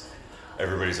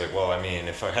everybody's like, well, I mean,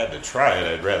 if I had to try it,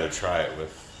 I'd rather try it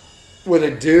with a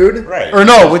dude, right? Or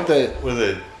no, with a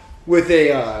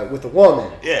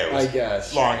woman. Yeah, I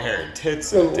guess long hair and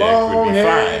tits and dick would be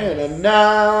And fine. a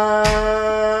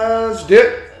nice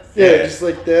dick. Yeah, just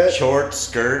like that. Short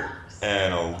skirt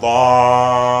and a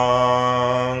long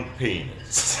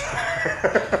penis.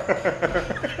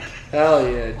 Hell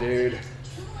yeah, dude.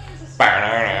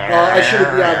 I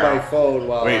should be on my phone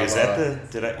while. Wait, is that the?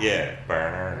 Did I?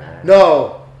 Yeah.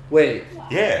 No, wait.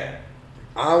 Yeah.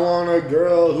 I want a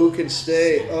girl who can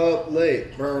stay up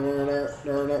late.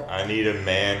 I need a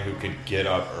man who can get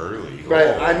up early.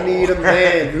 Right, I need a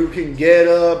man who can get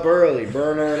up early.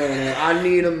 I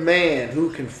need a man who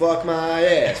can fuck my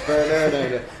ass.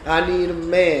 I need a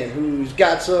man who's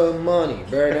got some money.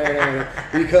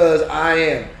 Because I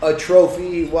am a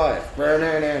trophy wife.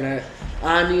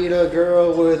 I need a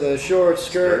girl with a short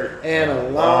skirt and a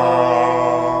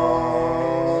long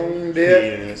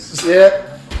dick. Yep.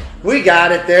 We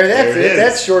got it there. That's it.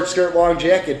 That's Short Skirt Long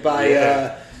Jacket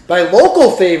by local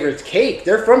favorites, Cake.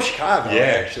 They're from Chicago,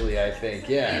 actually, I think.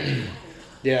 Yeah.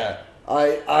 Yeah.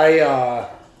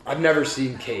 I've never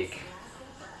seen Cake.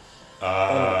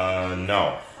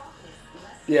 No.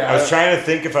 Yeah. I was trying to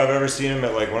think if I've ever seen him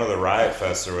at like one of the Riot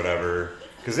Fests or whatever,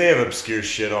 because they have obscure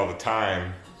shit all the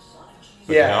time.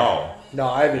 But No,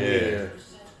 I haven't Yeah. either.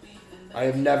 I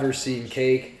have never seen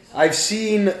Cake. I've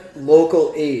seen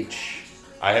Local H.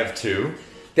 I have two.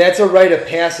 That's a rite of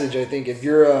passage, I think. If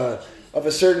you're of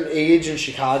a certain age in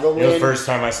Chicagoland. You know the first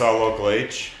time I saw Local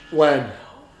H? When?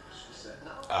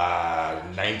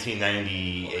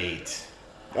 1998.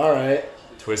 All right.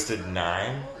 Twisted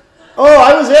 9. Oh,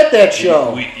 I was at that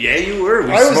show. Yeah, you were.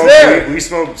 I was there. We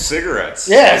smoked cigarettes.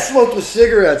 Yeah, I smoked with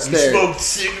cigarettes We there. smoked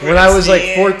cigarettes. When I was like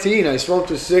man. 14, I smoked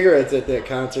with cigarettes at that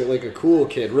concert like a cool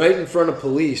kid, right in front of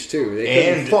police too. They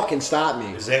couldn't And- fucking stop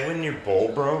me. Is that when your bowl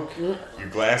broke? Your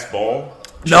glass bowl?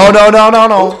 No.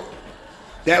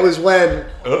 That was when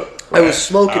Oh, I was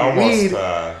smoking I almost, weed.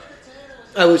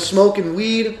 I was smoking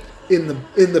weed in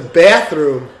the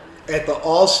bathroom at the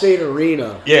Allstate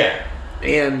Arena, yeah.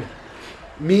 and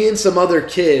me and some other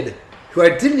kid who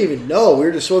I didn't even know, we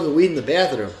were just smoking weed in the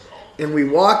bathroom, and we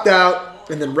walked out,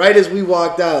 and then right as we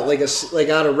walked out, like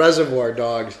out of Reservoir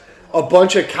Dogs, a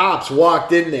bunch of cops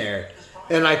walked in there,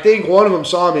 and I think one of them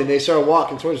saw me, and they started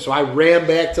walking towards me, so I ran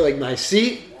back to like my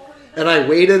seat, and I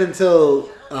waited until,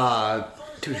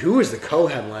 dude, who was the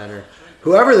co-headliner?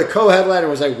 Whoever the co-headliner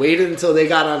was, I waited until they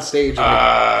got on stage.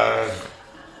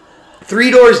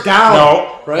 Three Doors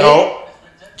Down. Right? No.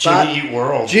 Jimmy But- Eat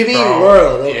World. Jimmy bro. Eat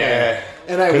World, okay. Yeah.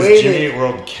 And I 'Cause waited. Jimmy Eat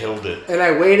World killed it. And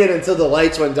I waited until the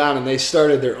lights went down and they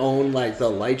started their own, like, the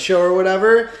light show or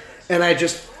whatever. And I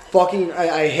just fucking,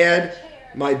 I had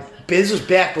my biz was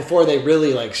back before they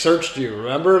really, like, searched you,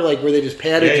 remember? Like, where they just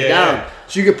patted you down. Yeah.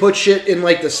 So you could put shit in,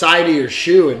 like, the side of your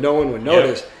shoe and no one would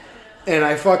notice. And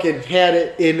I fucking had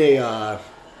it in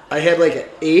I had, like, an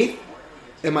eighth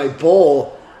in my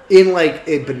bowl in, like,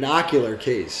 a binocular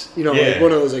case. You know, like Yeah.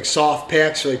 one of those, like, soft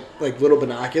packs, like little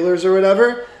binoculars or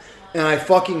whatever. And I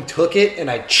fucking took it and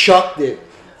I chucked it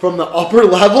from the upper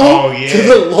level to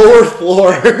the lower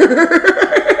floor.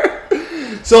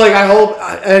 So, like, I hope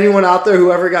anyone out there,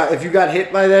 if you got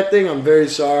hit by that thing, I'm very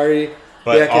sorry.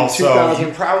 But Back in also, 2004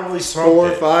 you probably or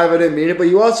smoked it. 5, I didn't mean it, but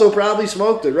you also probably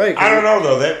smoked it, right? I don't know,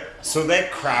 though.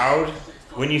 That crowd,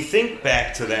 when you think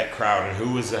back to that crowd and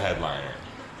who was the headliner,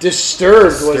 Disturbed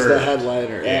was the Disturbed.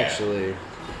 headliner, Yeah. actually.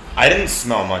 I didn't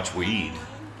smell much weed.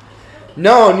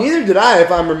 No, neither did I,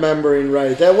 if I'm remembering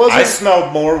right. That wasn't. I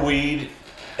smelled more weed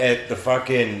at the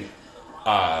fucking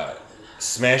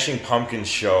Smashing Pumpkins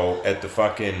show at the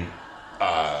fucking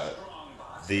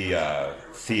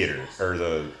theater or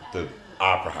the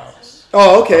opera house.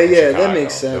 Oh, okay, Fucking yeah, that Chicago,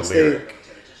 makes sense. The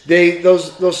Lyric.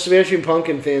 Those Smashing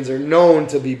Pumpkin fans are known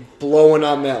to be blowing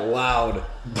on that loud,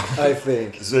 I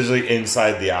think. It's usually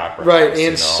inside the opera Right, house, and you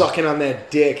know? sucking on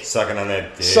that dick. Sucking on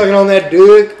that dick. Sucking on that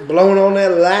dick, blowing on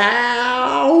that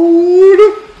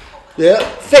loud. Yeah,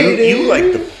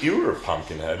 fading. You were a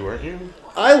Pumpkinhead, weren't you?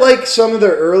 I like some of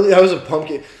their early. I was a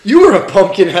pumpkin. You were a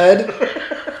pumpkin head.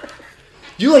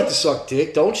 You like to suck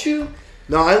dick, don't you?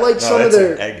 No, I like No, some of that's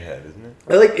their. an egghead, isn't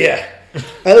it?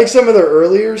 I like some of their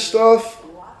earlier stuff,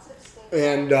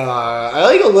 and I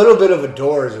like a little bit of a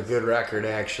Doors, a good record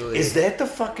actually. Is that the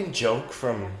fucking joke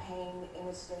from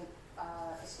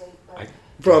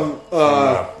from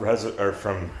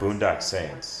from Boondock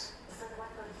Saints?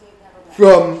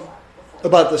 from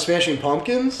about the Smashing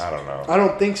Pumpkins? I don't know. I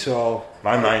don't think so.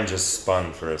 My mind just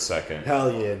spun for a second.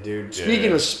 Hell yeah, dude. Yeah.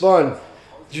 Speaking of spun,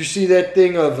 did you see that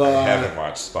thing of? I haven't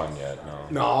watched Spun yet. No.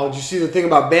 No, did you see the thing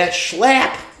about Matt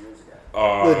Schlapp?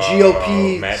 Oh, The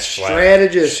GOP Matt Schlapp.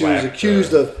 strategist who was Slapped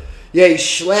accused the- of, he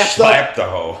slapped the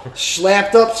hoe.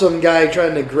 up some guy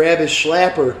trying to grab his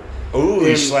slapper. Ooh, he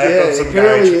And, slapped up some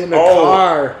apparently guy. in a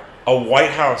car. A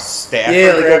White House staffer Yeah,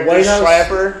 like a grabbed White his House-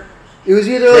 slapper. It was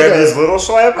either Grabbed like his little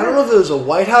slapper. I don't know if it was a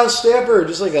White House staffer or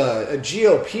just like a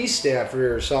GOP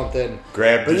staffer or something.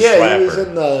 Grabbed But his yeah, slapper. he was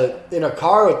in a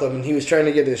car with them and he was trying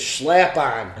to get his slap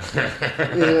on. He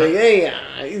was like, "Hey,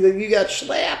 you got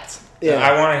slapped." Yeah.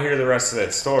 I want to hear the rest of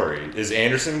that story. Is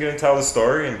Anderson going to tell the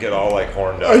story and get all like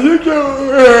horned I up? think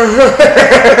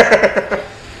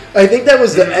I think that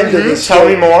was the end of the Tell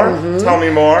story. me more. Tell me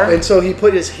more. And so he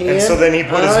put his hand And so then he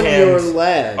put his on hand- your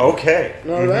leg. Okay.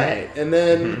 All right. And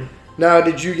then now,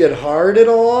 did you get hard at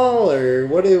all, or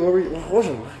what were you? What was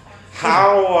it?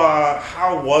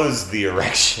 How was the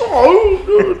erection? Oh,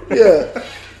 dude. Yeah,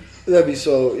 that'd be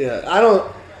so. Yeah, I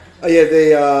don't. Yeah,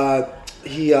 they.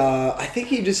 I think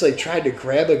he just like tried to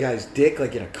grab a guy's dick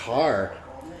like in a car.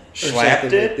 Or Slapped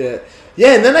something it? Like that.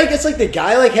 Yeah, and then I guess like the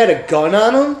guy like had a gun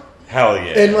on him, Hell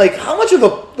yeah. and like how much of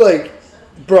a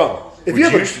bro? If you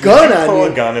have a would gun you on pull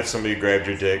you, a gun if somebody grabbed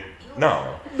your dick?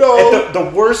 No. No.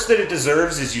 The worst that it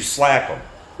deserves is you slap him.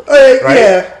 right? Right?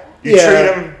 Yeah, You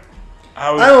treat him. I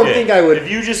I don't think I would. If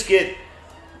you just get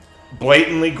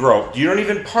blatantly groped, you don't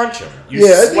even punch him. You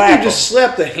I slap think you just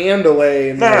slap the hand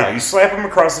away. And No, you slap him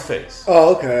across the face.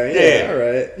 Oh, okay. Yeah. All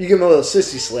right. You give him a little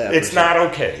sissy slap. It's not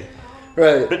okay.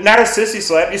 Right. But not a sissy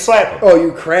slap, you slap him. Oh,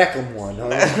 you crack him one,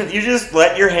 huh? You just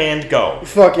let your hand go.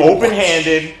 Fucking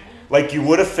open-handed, like you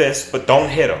would a fist, but don't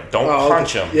hit him. Don't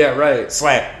punch him. Yeah, right.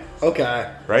 Slap him.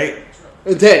 Okay. Right?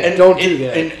 And don't do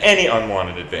that. In any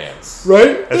unwanted advance.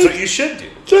 Right? That's what you should do.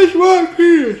 That's my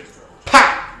penis.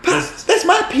 Pop! That's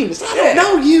my penis. I don't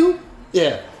know you.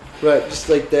 Yeah. Right, just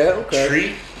like that. Okay.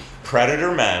 Treat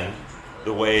predator men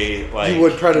the way, like... You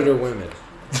would predator women.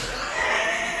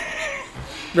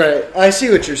 Right. I see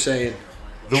what you're saying.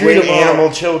 The Treat way them all.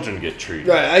 animal children get treated.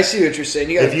 Right, I see what you're saying.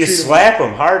 You gotta If you treat them. slap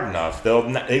them hard enough,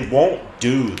 they won't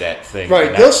do that thing.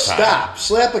 Right, the they'll next time. stop.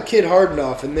 Slap a kid hard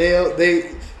enough, and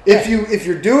if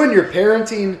you're doing your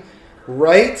parenting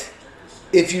right,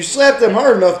 if you slap them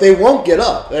hard enough, they won't get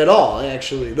up at all.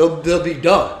 Actually, they'll be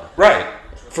done Right.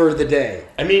 for the day.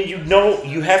 I mean,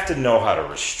 you have to know how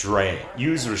to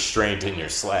use restraint in your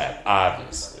slap,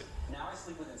 obviously.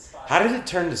 How did it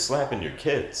turn to slapping your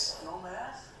kids?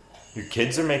 Your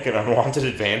kids are making unwanted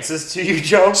advances to you,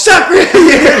 Joe? Stop!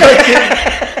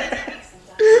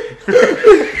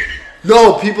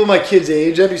 No, people my kids'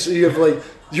 age. So you have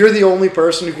you're the only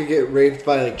person who could get raped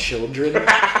by children.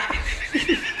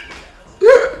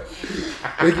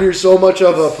 You're so much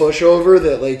of a pushover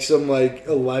that some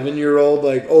 11-year-old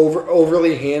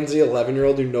overly handsy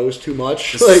 11-year-old who knows too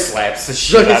much Slaps the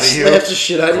shit out of you. Slaps the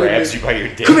shit out of you. Grabs you by your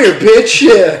dick. Come here, bitch.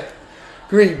 Yeah.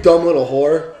 Come here, you dumb little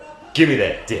whore. Give me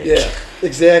that dick. Yeah,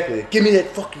 exactly. Give me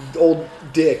that fucking old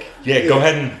dick. Yeah, go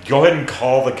ahead and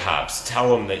call the cops. Tell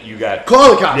them that you got...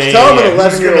 Call the cops. Tell them an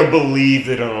 11-year-old... Who's going to believe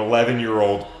that an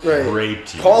 11-year-old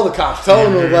raped you? Call the cops. Tell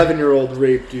them an 11-year-old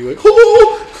raped you.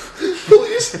 Oh,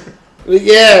 police.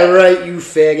 Yeah, right, you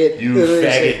faggot. You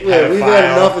faggot Yeah, we've had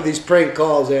pedophile. enough of these prank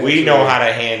calls. Actually. We know how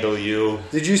to handle you.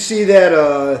 Did you see that,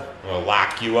 We'll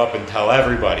lock you up and tell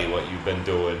everybody what you've been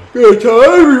doing. Yeah, tell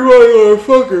everybody what a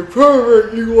fucking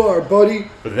pervert you are, buddy.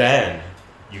 But then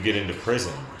you get into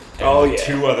prison. And Oh, the yeah.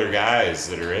 2 other guys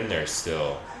that are in there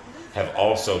still have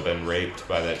also been raped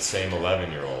by that same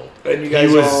 11-year-old. And you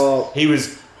guys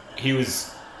he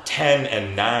was 10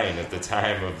 and 9 at the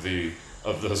time of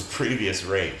those previous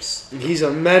rapes. He's a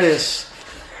menace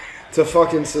to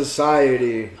fucking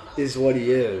society, is what he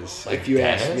is, if you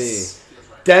ask Dennis? me.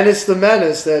 Dennis the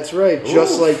Menace, that's right.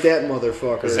 Just Ooh. like that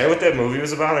motherfucker. Is that what that movie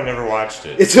was about? I never watched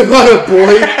it. It's about a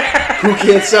boy who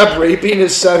can't stop raping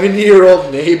his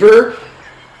 70-year-old neighbor.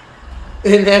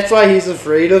 And that's why he's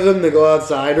afraid of him to go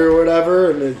outside or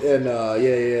whatever. And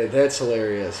yeah, that's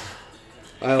hilarious.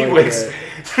 I like He wakes.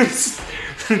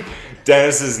 that.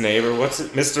 Dennis's neighbor, what's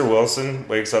it? Mr. Wilson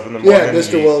wakes up in the morning. Yeah,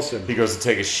 Mr. Wilson. He goes to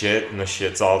take a shit, and the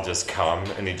shit's all just cum,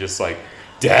 and he just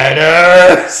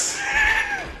Dennis.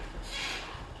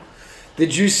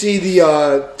 Did you see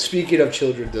the, speaking of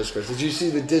children discourse, did you see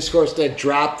the discourse that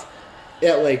dropped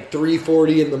at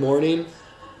 3:40 in the morning?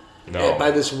 No. By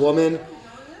this woman?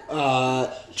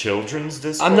 Children's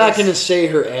discourse? I'm not going to say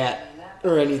her at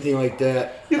or anything like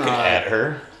that. You can at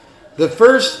her. The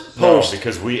first post. No,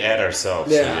 because we at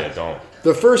ourselves. Yeah. So yeah, don't.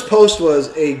 The first post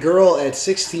was a girl at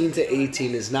 16 to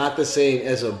 18 is not the same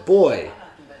as a boy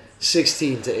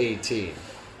 16 to 18.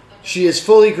 She is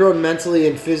fully grown mentally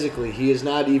and physically. He is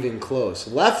not even close.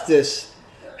 Leftists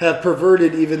have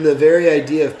perverted even the very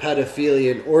idea of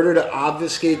pedophilia in order to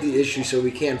obfuscate the issue so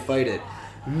we can't fight it.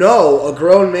 No, a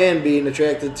grown man being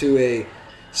attracted to a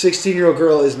 16-year-old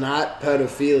girl is not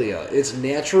pedophilia. It's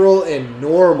natural and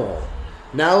normal.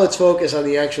 Now let's focus on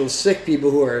the actual sick people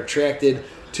who are attracted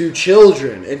to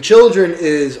children. And children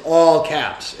is all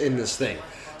caps in this thing.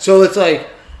 So it's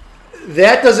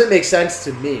that doesn't make sense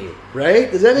to me,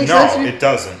 right? Does that make sense to No, you? it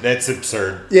doesn't. That's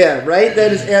absurd. Yeah, right?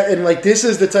 That is, and this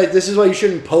is the type, this is why you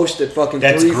shouldn't post at fucking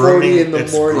That's 3:40 grooming. in the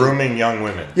That's morning. grooming young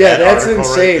women. Yeah, That that's article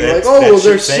insane. Right,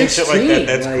 They're saying 16. shit like that.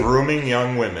 That's Like, grooming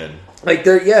young women.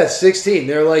 They're 16.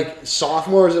 They're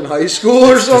sophomores in high school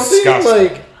or It's something.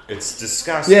 disgusting. It's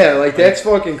disgusting. Yeah, that's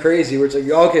fucking crazy. Where it's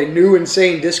okay, new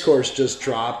insane discourse just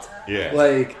dropped.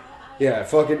 Yeah. Yeah,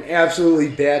 fucking absolutely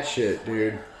batshit,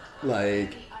 dude.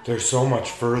 They're so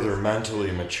much further mentally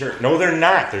mature. No, they're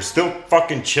not. They're still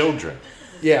fucking children.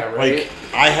 Yeah, right.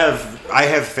 I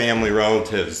have family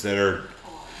relatives that are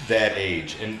that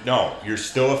age, and no, you're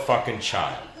still a fucking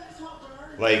child.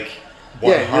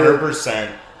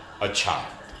 100% a child.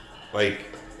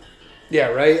 Yeah,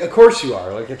 right. Of course you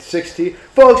are. At 16,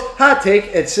 folks. Hot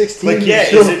take: at 16, yeah.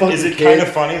 you're still a fucking Is it kid. kind of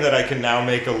funny that I can now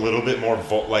make a little bit more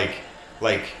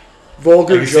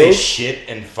vulgar I can say jokes. shit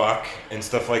and fuck and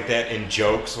stuff like that in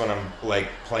jokes when I'm like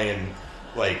playing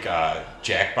like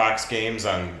Jackbox games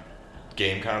on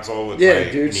game console with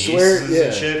my dude, nieces swear,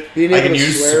 and shit. Being I able can to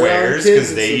use swear around swears kids,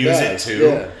 because they it's the use best. it too,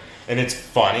 Yeah. and it's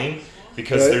funny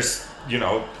because Right. there's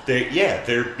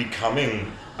they're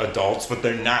becoming adults, but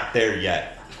they're not there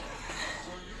yet.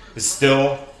 It's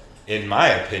still, in my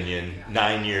opinion,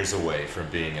 9 years away from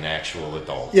being an actual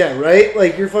adult. Yeah, right?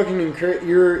 Like, you're fucking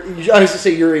I used to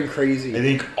say you're in crazy. I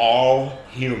think all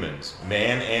humans,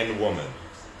 man and woman,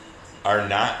 are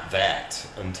not that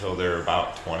until they're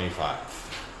about 25.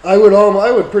 I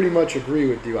would pretty much agree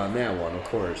with you on that one, of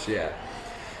course, yeah.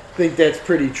 I think that's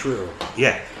pretty true.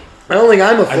 Yeah. I don't think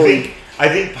I'm a fully... I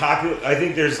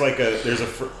think there's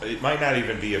it might not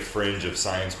even be a fringe of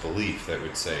science belief that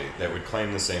would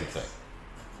claim the same thing.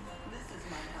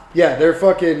 Yeah, they're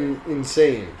fucking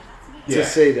insane to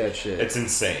say that shit. It's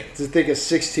insane. To think a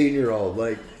 16-year-old,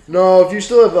 like, no, if you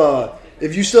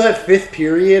still have fifth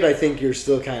period, I think you're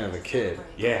still kind of a kid.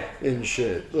 Yeah. And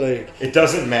shit. Like, It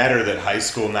doesn't matter that high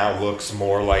school now looks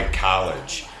more like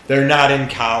college. They're not in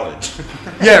college.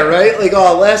 yeah, right? Like,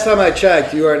 last time I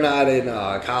checked, you are not in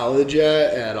college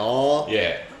yet at all.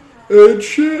 Yeah. And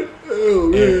shit. Oh,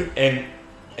 man.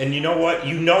 And you know what?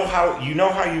 You know how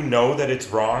you know that it's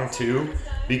wrong too?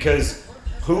 Because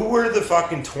who were the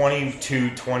fucking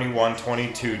 22, 21,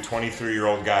 22,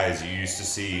 23-year-old guys you used to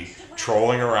see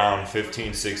trolling around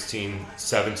 15, 16,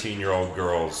 17-year-old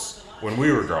girls when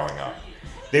we were growing up?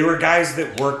 They were guys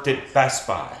that worked at Best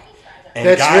Buy. And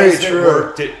That's guys very that true.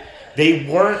 worked at... They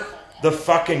weren't the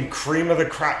fucking cream of the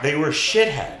crop. They were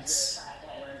shitheads.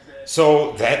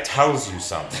 So that tells you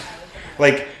something.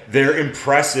 Like, they're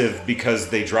impressive because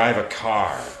they drive a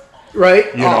car. Right?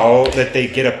 You know, that they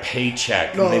get a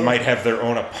paycheck and they might have their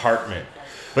own apartment.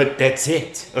 But that's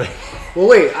it. Well,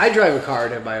 wait, I drive a car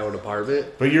and have my own apartment.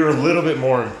 But you're a little bit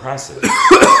more impressive.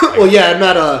 Well, yeah, I'm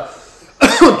not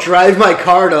I don't drive my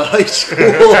car to high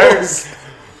school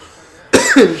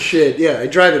and shit. Yeah, I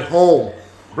drive it home.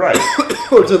 Right.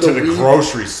 Or to the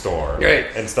grocery store. Right.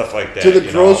 And stuff like that. To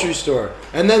the grocery store.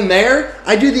 And then there,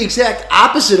 I do the exact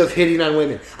opposite of hitting on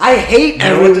women. I hate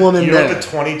every woman You there. know the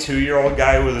 22-year-old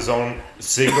guy with his own...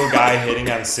 Single guy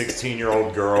hitting on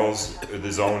 16-year-old girls with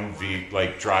his own...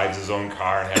 drives his own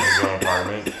car and has his own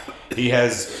apartment. He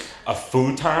has a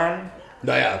futon.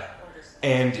 Yeah.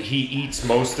 And he eats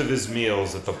most of his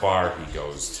meals at the bar he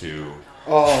goes to.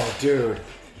 Oh, dude.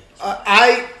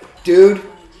 I'm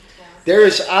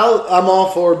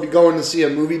all for going to see a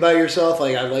movie by yourself.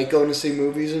 Like, I like going to see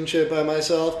movies and shit by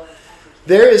myself.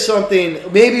 There is something,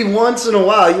 maybe once in a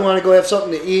while, you want to go have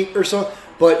something to eat or something.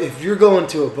 But if you're going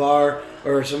to a bar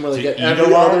or somewhere like that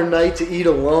every other night to eat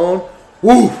alone,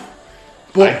 woo.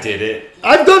 But I did it.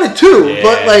 I've done it too, Yeah.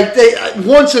 but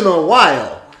once in a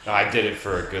while. I did it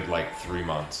for a good 3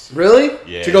 months. Really?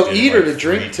 Yeah. To go I did eat it, or to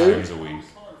drink 3 too? times a week.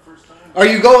 Are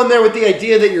you going there with the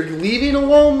idea that you're leaving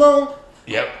alone though?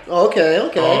 Yep. Okay.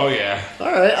 Oh yeah.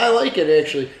 All right, I like it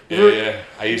actually. Yeah.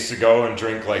 I used to go and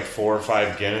drink 4 or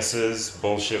 5 Guinnesses,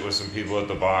 bullshit with some people at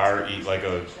the bar, eat like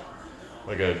a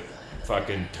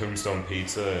fucking Tombstone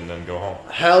pizza, and then go home.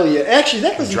 Hell yeah! Actually,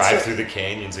 that doesn't Drive through the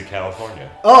canyons of California.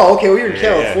 Oh, okay. Well, you're in Yeah.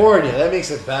 California. That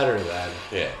makes it better then.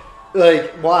 Yeah.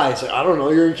 Like, why? It's I don't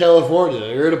know. You're in California.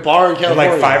 You're at a bar in And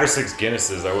California. 5 or 6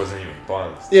 Guinnesses, I wasn't even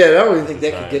buzzed. Yeah, I don't even think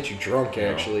that That's could right. get you drunk. No.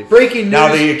 Actually, breaking news.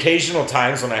 Now, the occasional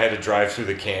times when I had to drive through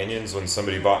the canyons when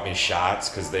somebody bought me shots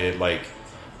because they had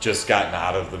just gotten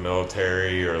out of the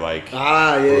military or we're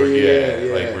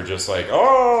just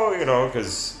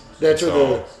because That's where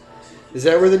the. Is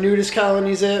that where the nudist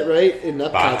colony's at? Right in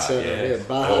Epcot Baja, Center. yeah.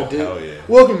 Baja. Oh, hell yeah.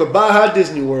 Welcome to Baja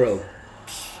Disney World.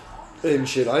 And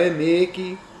shit, I am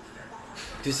Mickey.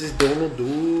 This is Donald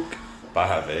Duke.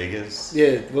 Baja Vegas.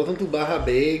 Yeah, welcome to Baja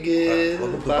Vegas.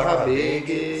 Welcome to Baja Baja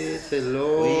Vegas.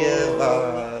 Hello. We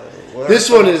have, This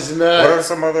one is not. What are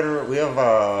some other? We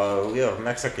have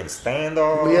Mexican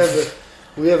standoff.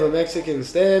 We have a Mexican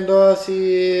standoff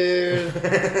here,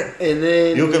 and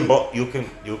then You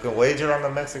can wager on the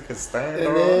Mexican standoff.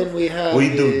 and then we have we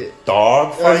the- do dog I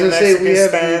was fight gonna say Mexican we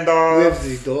have standoff, we have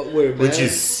the dog, which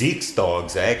is 6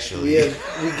 dogs actually.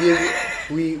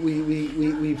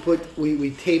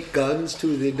 we tape guns to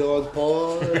the dog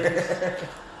paws,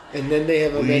 and then they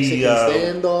have a We,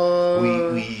 Mexican standoff.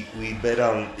 We bet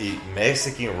on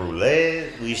Mexican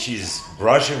roulette, which is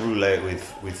Russian roulette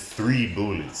with 3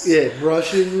 bullets. Yeah,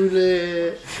 Russian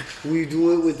roulette. We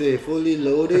do it with a fully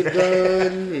loaded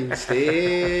gun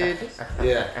instead.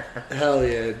 Yeah, hell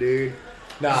yeah, dude.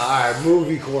 Nah, all right,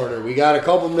 movie corner. We got a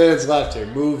couple minutes left here.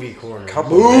 Movie corner.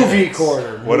 Movie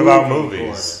corner. What about Movie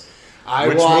movies? corner.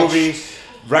 Which watched, movie?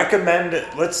 Recommend it.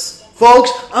 Let's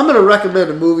Folks, I'm going to recommend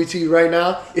a movie to you right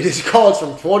now. It's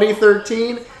from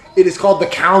 2013. It is called The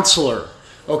Counselor.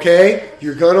 Okay?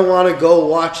 You're going to want to go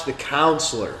watch The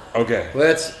Counselor. Okay.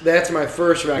 Well, that's my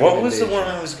first recommendation. What was the one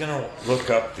I was going to look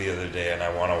up the other day and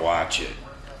I want to watch it?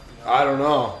 I don't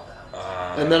know.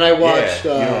 And then I watched...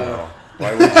 you don't know.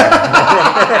 Why would you?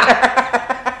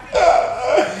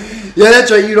 Yeah, that's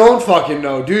right. You don't fucking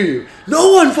know, do you?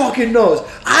 No one fucking knows.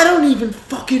 I don't even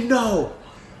fucking know.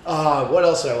 What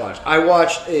else did I watch? I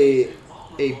watched a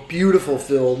beautiful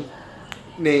film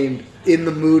named In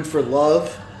the Mood for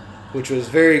Love, which was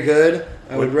very good.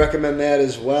 I would recommend that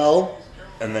as well.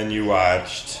 And then you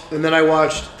watched... And then I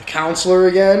watched The Counselor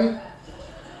again.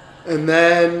 And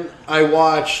then I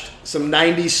watched some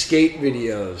 90s skate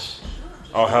videos.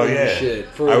 Oh, hell yeah. Shit,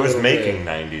 I was making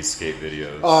 90s skate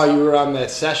videos. Oh, you were on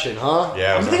that session, huh?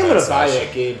 Yeah, I think I'm going to buy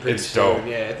that game pretty it's soon. Dope.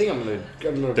 Yeah, I think I'm going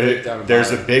to break down and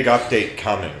There's buy a big update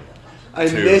coming. I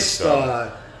too, missed...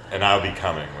 so, and I'll be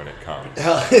coming when it comes.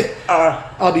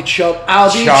 I'll be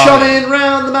chumming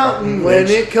round the mountain when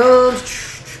it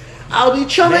comes. I'll be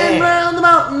chumming round the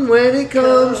mountain when it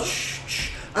comes.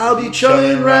 I'll be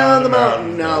chumming round the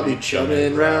mountain. I'll be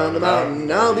chumming round the mountain.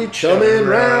 I'll be chumming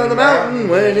round the mountain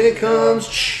when it comes.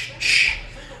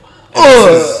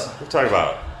 We're talking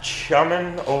about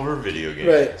chumming over video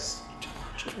games.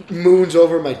 Right. Moons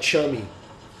over my chummy.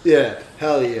 Yeah,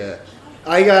 hell yeah.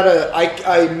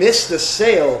 I missed the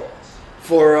sale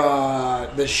for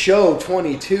the show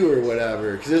 22 or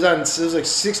whatever because it was like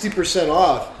 60%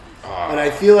 off. And I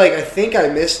think I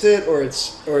missed it or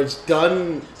it's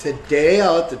done today.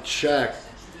 I'll have to check.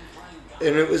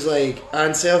 And it was like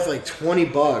on sale for like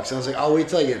 $20. I was like, I'll wait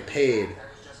till I get paid.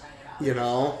 You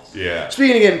know? Yeah.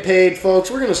 Speaking of getting paid, folks,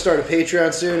 we're gonna start a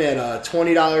Patreon soon at a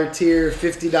 $20 tier,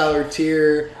 $50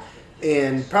 tier,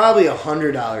 and probably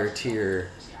 $100 tier.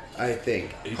 I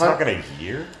think. Are you talking a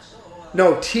year?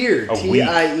 No, tier. A week.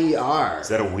 TIER. Is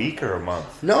that a week or a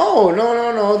month? No.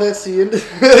 That's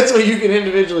that's what you can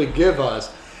individually give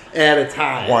us at a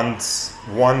time.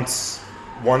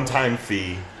 One-time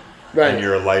fee. Right. And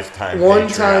you're a lifetime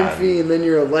One-time Patreon. fee, and then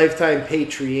you're a lifetime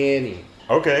Patreon.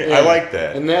 Okay, Yeah. I like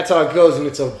that. And that's how it goes, and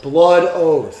it's a blood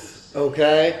oath.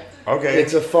 Okay. Okay.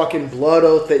 It's a fucking blood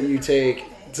oath that you take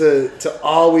to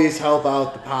always help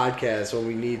out the podcast when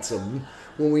we need some.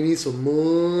 When we need some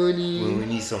money. When we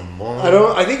need some money.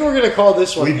 I think we're gonna call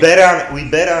this one. We bet on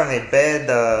a bad.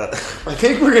 I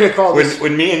think we're gonna call this.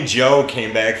 When me and Joe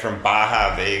came back from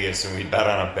Baja Vegas and we bet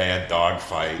on a bad dog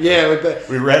fight. Yeah, we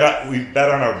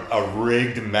bet on a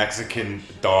rigged Mexican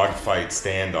dog fight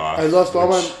standoff. I lost all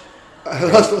my.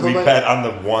 We bet on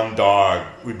the one dog.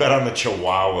 We bet on the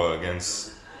Chihuahua against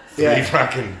three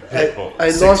fucking pit bulls.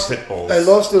 Six pit bulls. I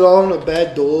lost it all in a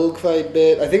bad dog fight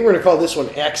bit. I think we're gonna call this one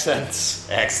accents.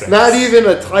 Accents. Not even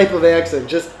a type of accent,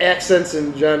 just accents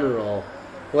in general.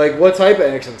 Like what type of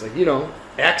accents? Like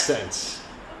accents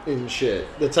and shit.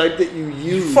 The type that you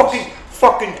use.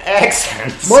 Fucking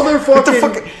accents. Motherfucking. What the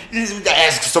fuck? You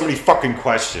ask so many fucking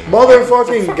questions.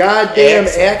 Motherfucking goddamn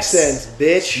accents,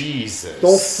 bitch. Jesus.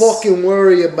 Don't fucking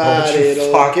worry about it,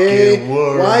 okay? Fucking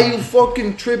worry. Why you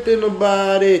fucking tripping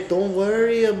about it? Don't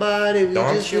worry about it. We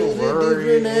Don't just you use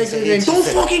worry. a different accent. Don't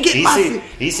fucking get my...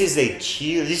 This is a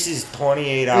chill. This is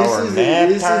 28-hour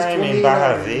nap time in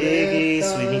Baja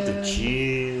Vegas. We need to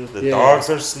chill. The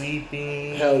dogs are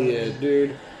sleeping. Hell yeah,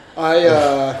 dude.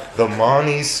 The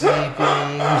money's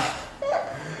sleeping.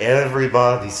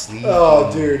 Everybody's sleeping.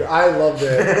 Oh, dude, I love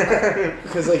that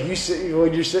because like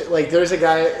when you say like there's a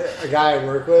guy I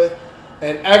work with,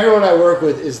 and everyone I work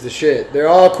with is the shit. They're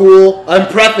all cool. I'm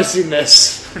prefacing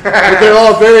this, but they're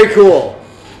all very cool.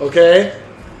 Okay,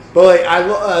 but like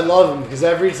I love him because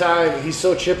every time he's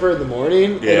so chipper in the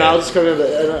morning, and I'll just come in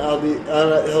and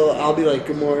I'll be like,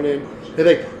 good morning. They're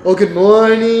like, oh, good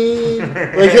morning.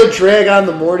 Like, he'll drag on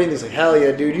the morning. He's like, hell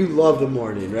yeah, dude, you love the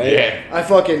morning, right? Yeah.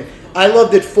 I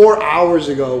loved it 4 hours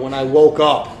ago when I woke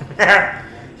up.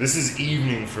 This is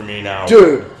evening for me now.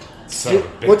 Dude,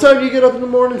 what time do you get up in the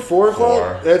morning? 4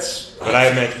 o'clock? 4. But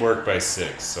I'm at work by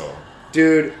 6, so.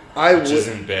 Dude, which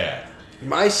isn't bad.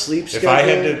 My sleep schedule. If I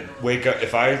had to wake up,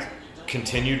 if I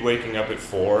continued waking up at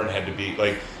 4 and had to be,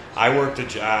 like, I worked a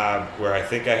job where I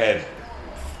think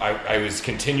I was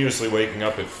continuously waking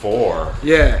up at 4.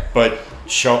 Yeah. But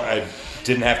I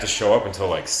didn't have to show up until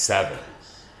like 7.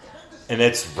 And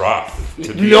it's rough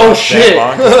to be no up shit.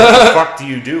 that long. What the fuck do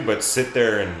you do but sit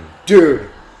there and... Dude,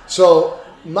 so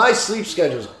my sleep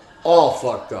schedule's all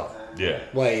fucked up. Yeah.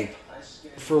 Like,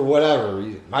 for whatever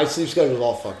reason. My sleep schedule's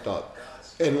all fucked up.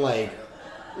 And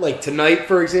like tonight,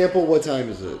 for example, what time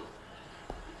is it?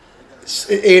 It's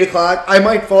 8 o'clock. I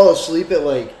might fall asleep at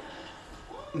like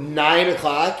 9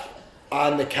 o'clock,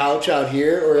 on the couch out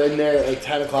here or in there at like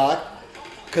 10 o'clock.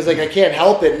 Because, like, I can't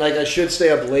help it. And, like, I should stay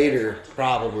up later,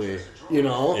 probably, you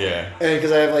know? Yeah. And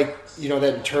because I have, like, you know,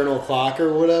 that internal clock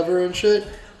or whatever and shit.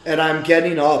 And I'm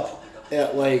getting up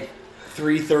at, like,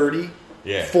 3:30,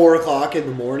 4 o'clock in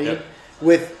the morning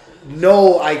with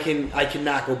I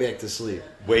cannot go back to sleep.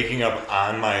 Waking up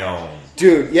on my own.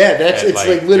 Dude, yeah, it's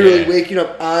like literally waking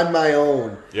up on my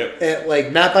own. Yep. At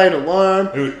like not by an alarm.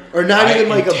 Dude, or not even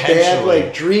like a bad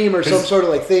like dream or some sort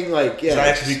of like thing like I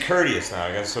have to be courteous now.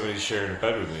 I got somebody sharing a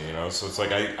bed with me, you know. So it's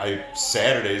like I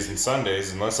Saturdays and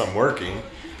Sundays, unless I'm working,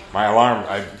 my alarm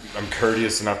I'm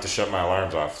courteous enough to shut my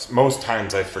alarms off. Most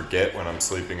times I forget when I'm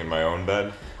sleeping in my own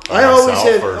bed. I always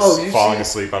have falling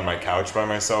asleep on my couch by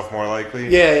myself more likely.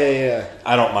 Yeah.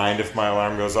 I don't mind if my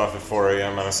alarm goes off at 4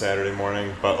 a.m. on a Saturday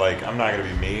morning, but like I'm not gonna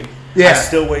be mean. Yeah. I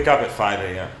still wake up at 5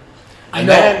 a.m. I know.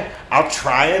 Then I'll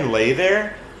try and lay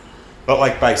there, but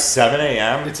like by 7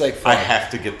 a.m. it's like I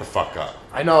have to get the fuck up.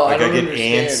 I know. Like I don't get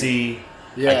understand. antsy.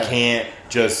 Yeah. I can't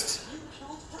just.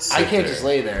 I can't just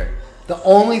lay there. The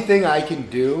only thing I can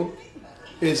do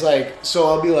is like, so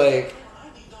I'll be like,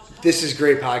 this is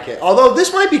great podcast. Although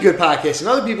this might be good podcast, and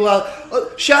other people out.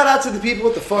 Shout out to the people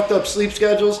with the fucked up sleep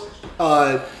schedules.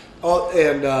 The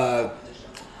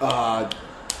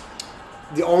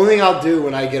only thing I'll do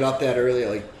when I get up that early,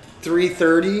 like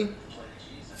 3:30,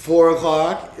 4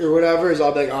 o'clock or whatever, is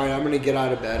I'll be like, all right, I'm gonna get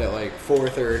out of bed at like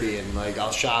 4:30, and like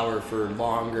I'll shower for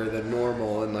longer than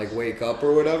normal, and like wake up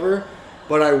or whatever.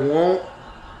 But I won't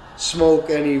smoke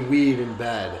any weed in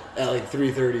bed at like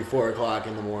 3:30, 4 o'clock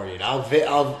in the morning. I'll hit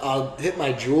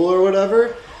my Juul or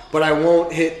whatever, but I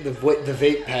won't hit the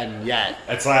vape pen yet.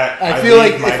 It's like I feel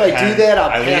like if I do that,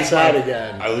 I'll pass out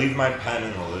again. I leave my pen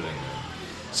in the living room.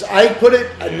 So I put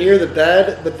it near the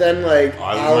bed, but then like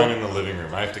I leave mine in the living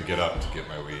room. I have to get up to get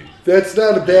my weed. That's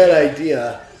not a bad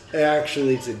idea,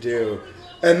 actually, to do.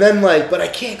 And then like, but I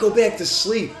can't go back to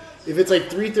sleep if it's like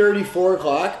 3:30, 4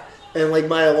 o'clock. And, like,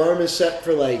 my alarm is set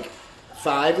for, like,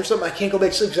 5 or something. I can't go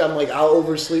back to sleep because I'm, like, I'll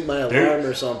oversleep my alarm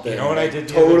or something. You know what I did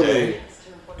the other day?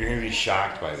 You're going to be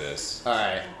shocked by this. All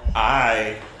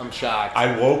right. I'm shocked.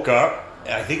 I woke up,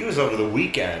 and I think it was over the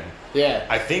weekend. Yeah.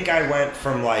 I think I went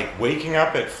from, like, waking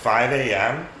up at 5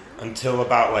 a.m. until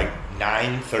about, like,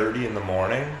 9:30 in the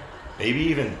morning, maybe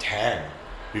even 10,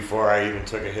 before I even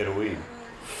took a hit of weed.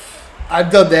 I've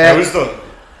done that.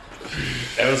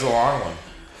 That was a long one.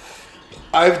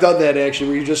 I've done that, actually,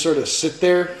 where you just sort of sit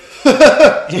there.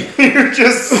 You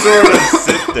just sort of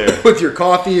sit there. With your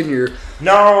coffee and your...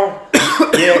 No.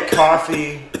 Yeah,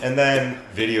 coffee, and then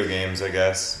video games, I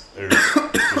guess. They're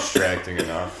distracting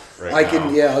enough now.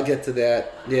 I'll get to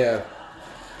that. Yeah.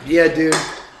 Yeah, dude.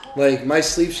 Like, my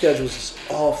sleep schedule is just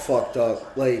all fucked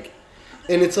up. Like,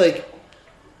 and it's like,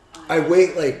 I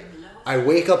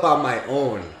wake up on my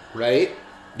own, right?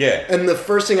 Yeah. And the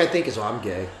first thing I think is, I'm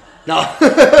gay. No.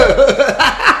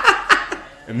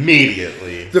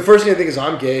 Immediately. The first thing I think is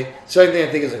I'm gay. Second thing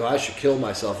I think is like, I should kill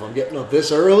myself. I'm getting up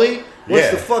this early. What's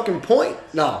the fucking point?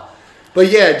 No. But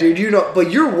yeah, dude,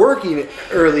 but you're working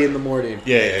early in the morning.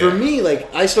 Yeah. For me, like,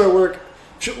 I start work,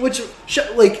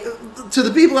 like, to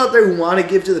the people out there who want to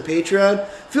give to the Patreon,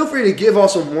 feel free to give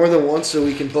also more than once so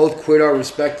we can both quit our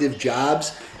respective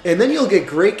jobs. And then you'll get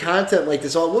great content like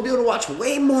this. We'll be able to watch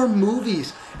way more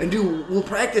movies and we'll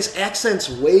practice accents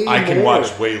way more. I can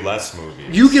watch way less movies.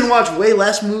 You can watch way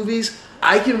less movies.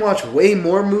 I can watch way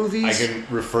more movies. I can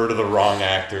refer to the wrong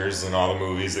actors in all the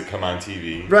movies that come on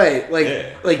TV. Right.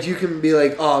 Like you can be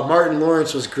like, oh, Martin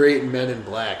Lawrence was great in Men in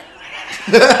Black.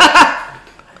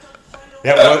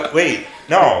 Wait.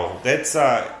 No, that's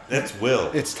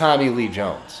Will. It's Tommy Lee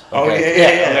Jones. Okay? Oh,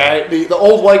 yeah. Right? The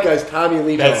old white guy's Tommy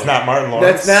Lee Jones. That's not Martin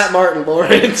Lawrence. That's not Martin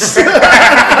Lawrence.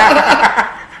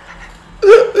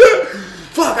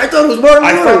 Fuck, I thought it was Martin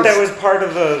Lawrence. I thought that was part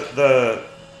of the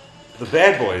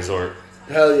Bad Boys or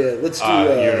hell yeah, let's do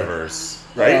universe,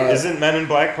 right? Isn't Men in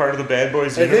Black part of the Bad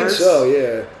Boys universe? I think so.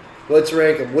 Yeah. Let's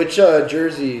rank them. Which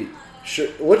Jersey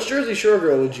Shore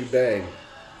girl would you bang?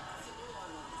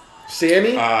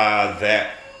 Sammy?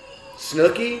 That.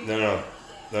 Snooki? No.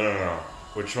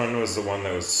 Which one was the one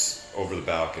that was over the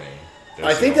balcony?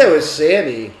 I think that was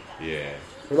Sammy. Yeah.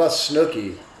 What about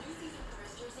Snooki?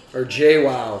 Or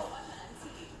JWoww?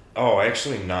 Oh,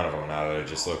 actually, none of them. Now that I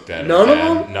just looked at it. None of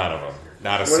them? None of them.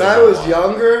 Not a single one. When I was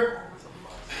younger,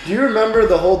 do you remember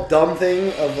the whole dumb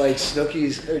thing of like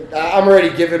Snooki's? I'm already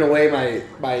giving away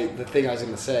the thing I was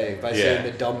going to say by saying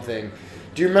the dumb thing.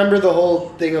 Do you remember the whole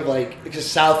thing of like, because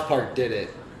South Park did it?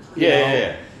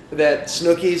 Yeah. That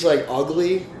Snooki's like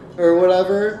ugly or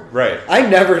whatever? Right. I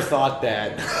never thought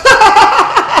that.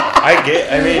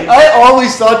 I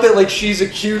always thought that like she's a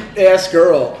cute ass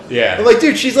girl. Yeah. But, like,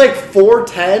 dude, she's like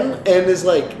 4'10" and is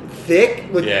like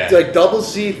thick, with like double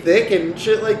C thick and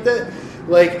shit like that.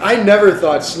 Like, I never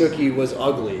thought Snooki was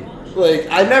ugly. Like,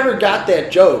 I never got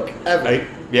that joke ever.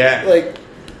 Like,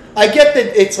 I get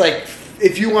that it's like,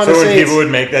 if you want to say. So when people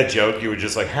would make that joke, you would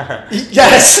just like,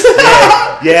 yes.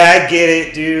 yeah, I get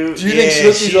it, dude. Do you think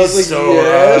Snooki's ugly? So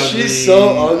ugly. She's so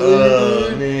ugly,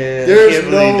 dude. Man. I can't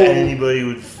believe anybody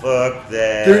would fuck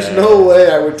that. There's no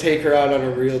way I would take her out on a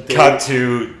real date. Cut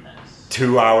to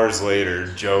 2 hours later,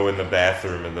 Joe in the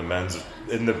bathroom in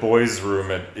the boys'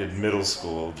 room in middle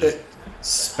school, just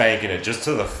spanking it just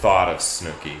to the thought of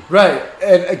Snooki. Right,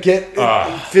 and get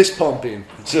fist pumping.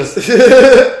 Just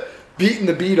beating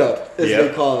the beat up, as they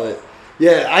call it.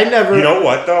 Yeah, I never. You know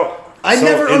what though? I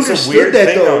never understood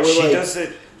that though. She like, does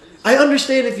it. I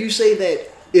understand if you say that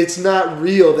it's not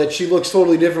real, that she looks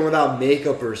totally different without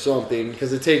makeup or something,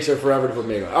 because it takes her forever to put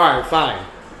makeup. All right, fine,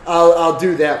 I'll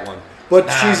do that one. But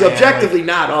she's objectively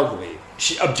not ugly.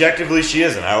 Objectively, she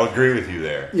isn't. I'll agree with you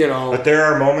there. You know, but there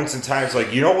are moments and times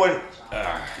like, you know what?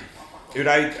 Dude,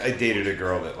 I dated a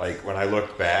girl that, like, when I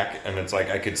look back, and it's like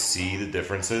I could see the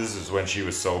differences is when she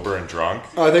was sober and drunk.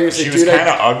 Oh, I think she was kind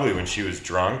of ugly when she was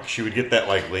drunk. She would get that,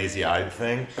 like, lazy-eyed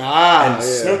thing. And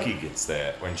Snooki gets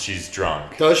that when she's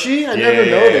drunk. Does she? I never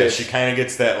noticed. She kind of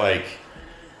gets that, like,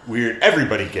 weird.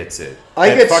 Everybody gets it.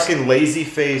 I get fucking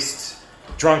lazy-faced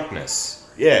drunkenness.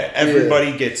 Yeah,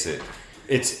 everybody gets it.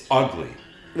 It's ugly.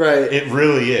 Right. It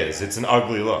really is. It's an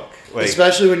ugly look. Like,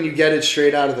 especially when you get it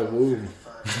straight out of the womb.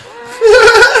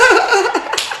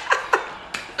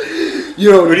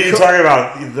 You know, what are you talking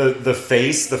about? The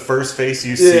face, the first face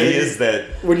you see is that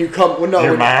when you come. Well, no,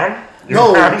 your mom.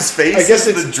 Your mom's face. I guess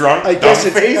it's the drunk. I guess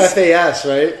it's face? FAS,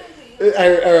 right?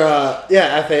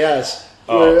 FAS.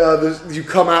 Where you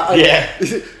come out.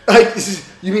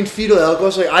 You mean fetal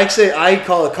alcohol? So I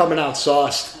call it coming out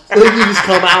sauced. Like, you just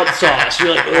come out sauce.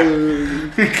 You're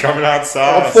like, coming out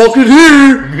sauce. I'm fucking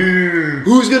here.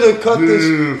 Who's gonna cut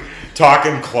this?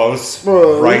 Talking close,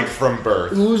 right from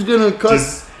birth. Who's gonna cut?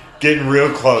 Just getting real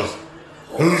close.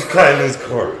 Who's cutting this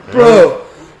cord, bro?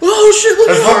 Oh shit! Look,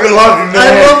 I fucking love you, man. I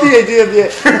love the idea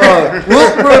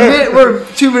of we're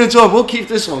 2 minutes off. We'll keep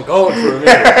this one going for a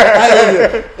minute.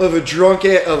 I love a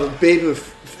baby with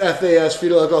FAS,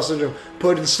 fetal alcohol syndrome,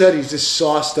 but instead he's just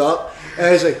sauced up,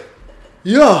 and he's like,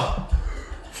 yeah,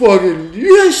 fucking,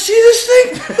 you guys see this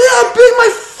thing? Look how big my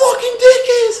fucking dick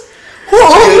is.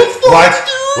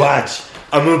 Watch.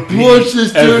 I'm gonna be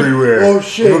everywhere. Oh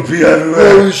shit. I'm gonna be everywhere.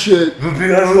 Oh shit. I'm gonna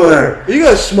be everywhere. You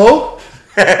guys smoke?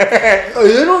 You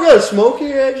don't gotta smoke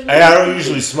here, actually? I don't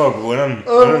usually smoke, but when I'm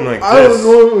like this. I don't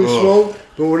normally smoke,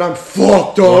 but when I'm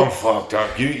fucked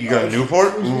up. You got a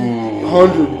Newport? Ooh.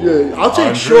 100, yeah. I'll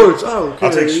take shorts. I don't care.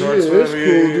 I'll take shorts. Yeah, it's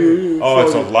cool, dude. Oh,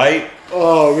 it's a light?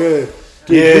 Oh, man.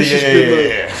 Dude,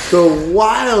 yeah. The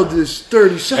wildest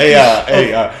 30 seconds.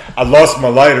 Hey, I lost my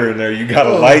lighter in there. You got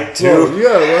a light too? Bro, you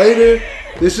got a lighter?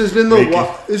 This has been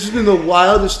the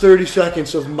wildest 30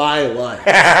 seconds of my life.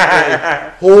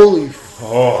 Like, holy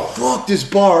fuck! This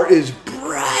bar is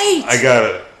bright. I got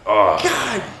it. Oh.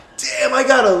 God damn! I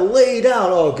gotta lay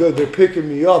down. Oh, good. They're picking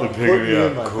me up. They're picking me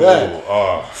up. In my cool. bed.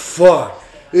 Oh. Fuck.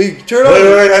 Hey, turn on.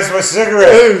 Wait, that's my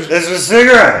cigarette. That's my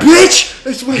cigarette. Bitch!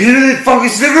 That's my fucking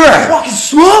cigarette. Fucking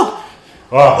smoke.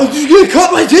 Oh. I'm just gonna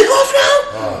cut my dick off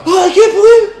now? Oh, I can't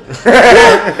believe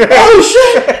it. Oh,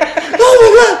 shit. Oh,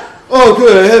 my God. Oh,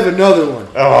 good. I have another one.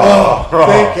 Oh,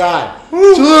 thank God.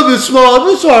 It's a little bit small,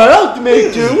 but it's all right. I'll have to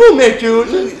make two. We'll make two.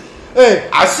 Hey.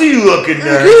 I see you looking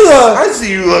there. I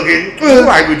see you looking.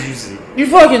 Why would you see? You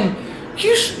fucking...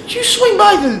 You swing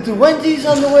by the Wendy's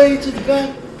on the way to the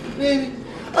back, baby?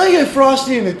 I get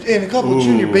Frosty and a couple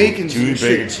junior bacons. Junior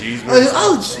bacon cheeseburgers.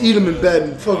 I'll just eat them in bed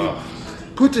and fucking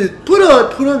put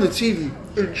on the TV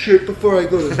and shit before I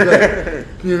go to bed.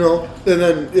 You know, and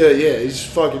then he's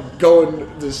fucking going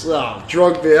this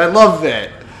drunk baby. I love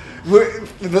that.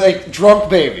 Like drunk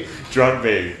baby. Drunk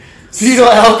baby. Fetal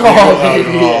alcohol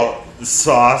baby.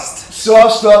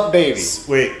 Sauced up baby.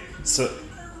 Wait, so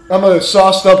I'm a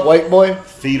sauced up white boy.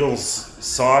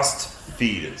 Sauced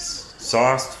fetus.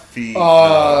 Sauced feet.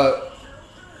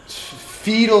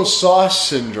 Fetal sauce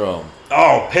syndrome.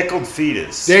 Oh, pickled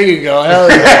fetus. There you go. Hell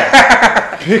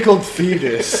yeah. Pickled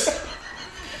fetus.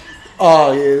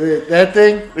 Oh, yeah. That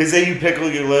thing? Is that you pickle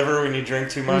your liver when you drink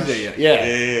too much? Yeah.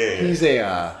 He's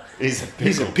a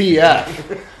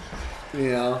PF.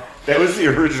 You know? That was the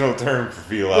original term for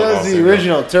fetal alcohol syndrome. That was the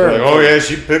original term. Like, oh, yeah,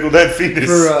 she pickled that fetus.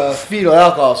 For fetal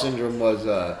alcohol syndrome was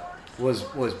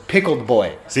pickled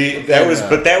boy. See, that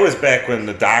was back when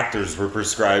the doctors were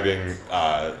prescribing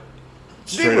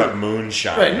straight up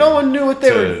moonshine. Right, no one knew what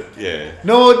they were. Yeah.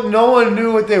 No one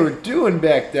knew what they were doing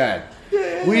back then.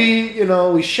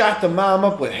 We shot the mom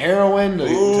up with heroin to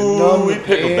numb we the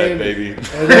pickled pain. that baby.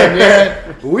 And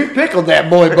then, we pickled that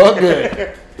boy, but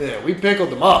good. Yeah, we pickled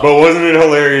them up. But wasn't it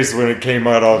hilarious when it came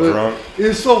out all drunk?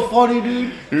 It's so funny,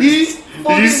 dude. Did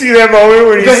you see that moment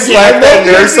when he Yeah, slapped that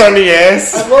nurse on the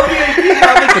ass? I love the idea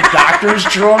how like the doctor's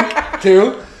drunk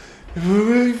too.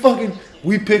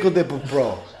 We pickled that, but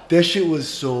bro, that shit was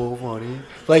so funny.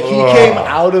 Like he came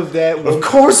out of that. Of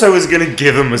course, I was gonna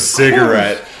give him a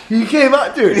cigarette. He came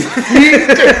out, dude. He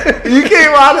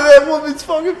came out of that woman's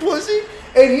fucking pussy,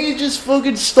 and he just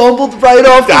fucking stumbled right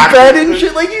off the bed and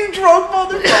shit like you drunk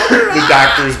motherfucker. The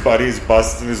doctor's buddy's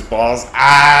busting his balls.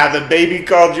 The baby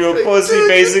called you a pussy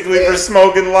basically for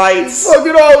smoking lights.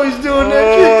 Fucking always doing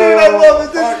that shit, dude. I love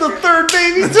it. This is the third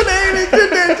baby today they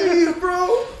did that to you,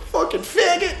 bro. Fucking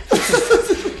faggot.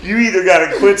 You either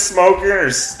gotta quit smoking or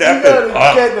step You it gotta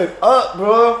up. get it up,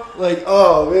 bro. Like,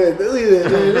 oh man, look at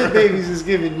that, man. This baby's just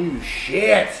giving you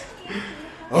shit.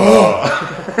 Oh,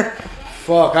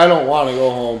 fuck! I don't want to go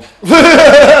home.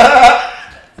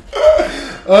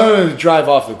 I'm gonna drive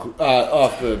off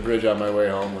the bridge on my way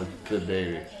home with the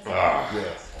baby. Yeah.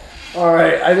 All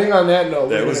right. I think on that note,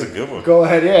 That was a good one. Go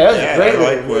ahead. Yeah, that was a great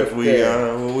I like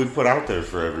one. what we put out there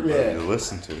for everybody to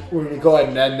listen to. We're going to go ahead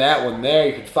and end that one there.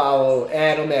 You can follow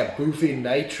Adam at Boofy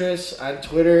Nitrous on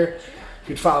Twitter. You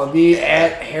can follow me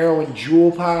at Heroin Jewel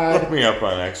Look Pod. me up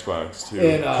on Xbox too.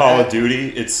 And, Call of Duty,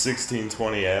 it's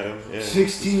 1620 Adam. Yeah,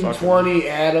 1620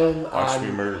 Adam watch me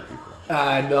on murder people.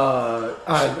 on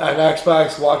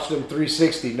Xbox. Watch them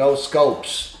 360, no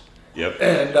scopes. Yep.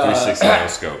 And 360 no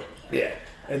scope. Yeah.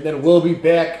 And then we'll be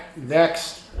back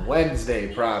next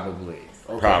Wednesday, probably.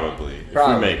 Okay. Probably. If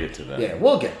we make it to that. Yeah,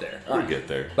 we'll get there. All We'll right. get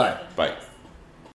there. Bye. Bye.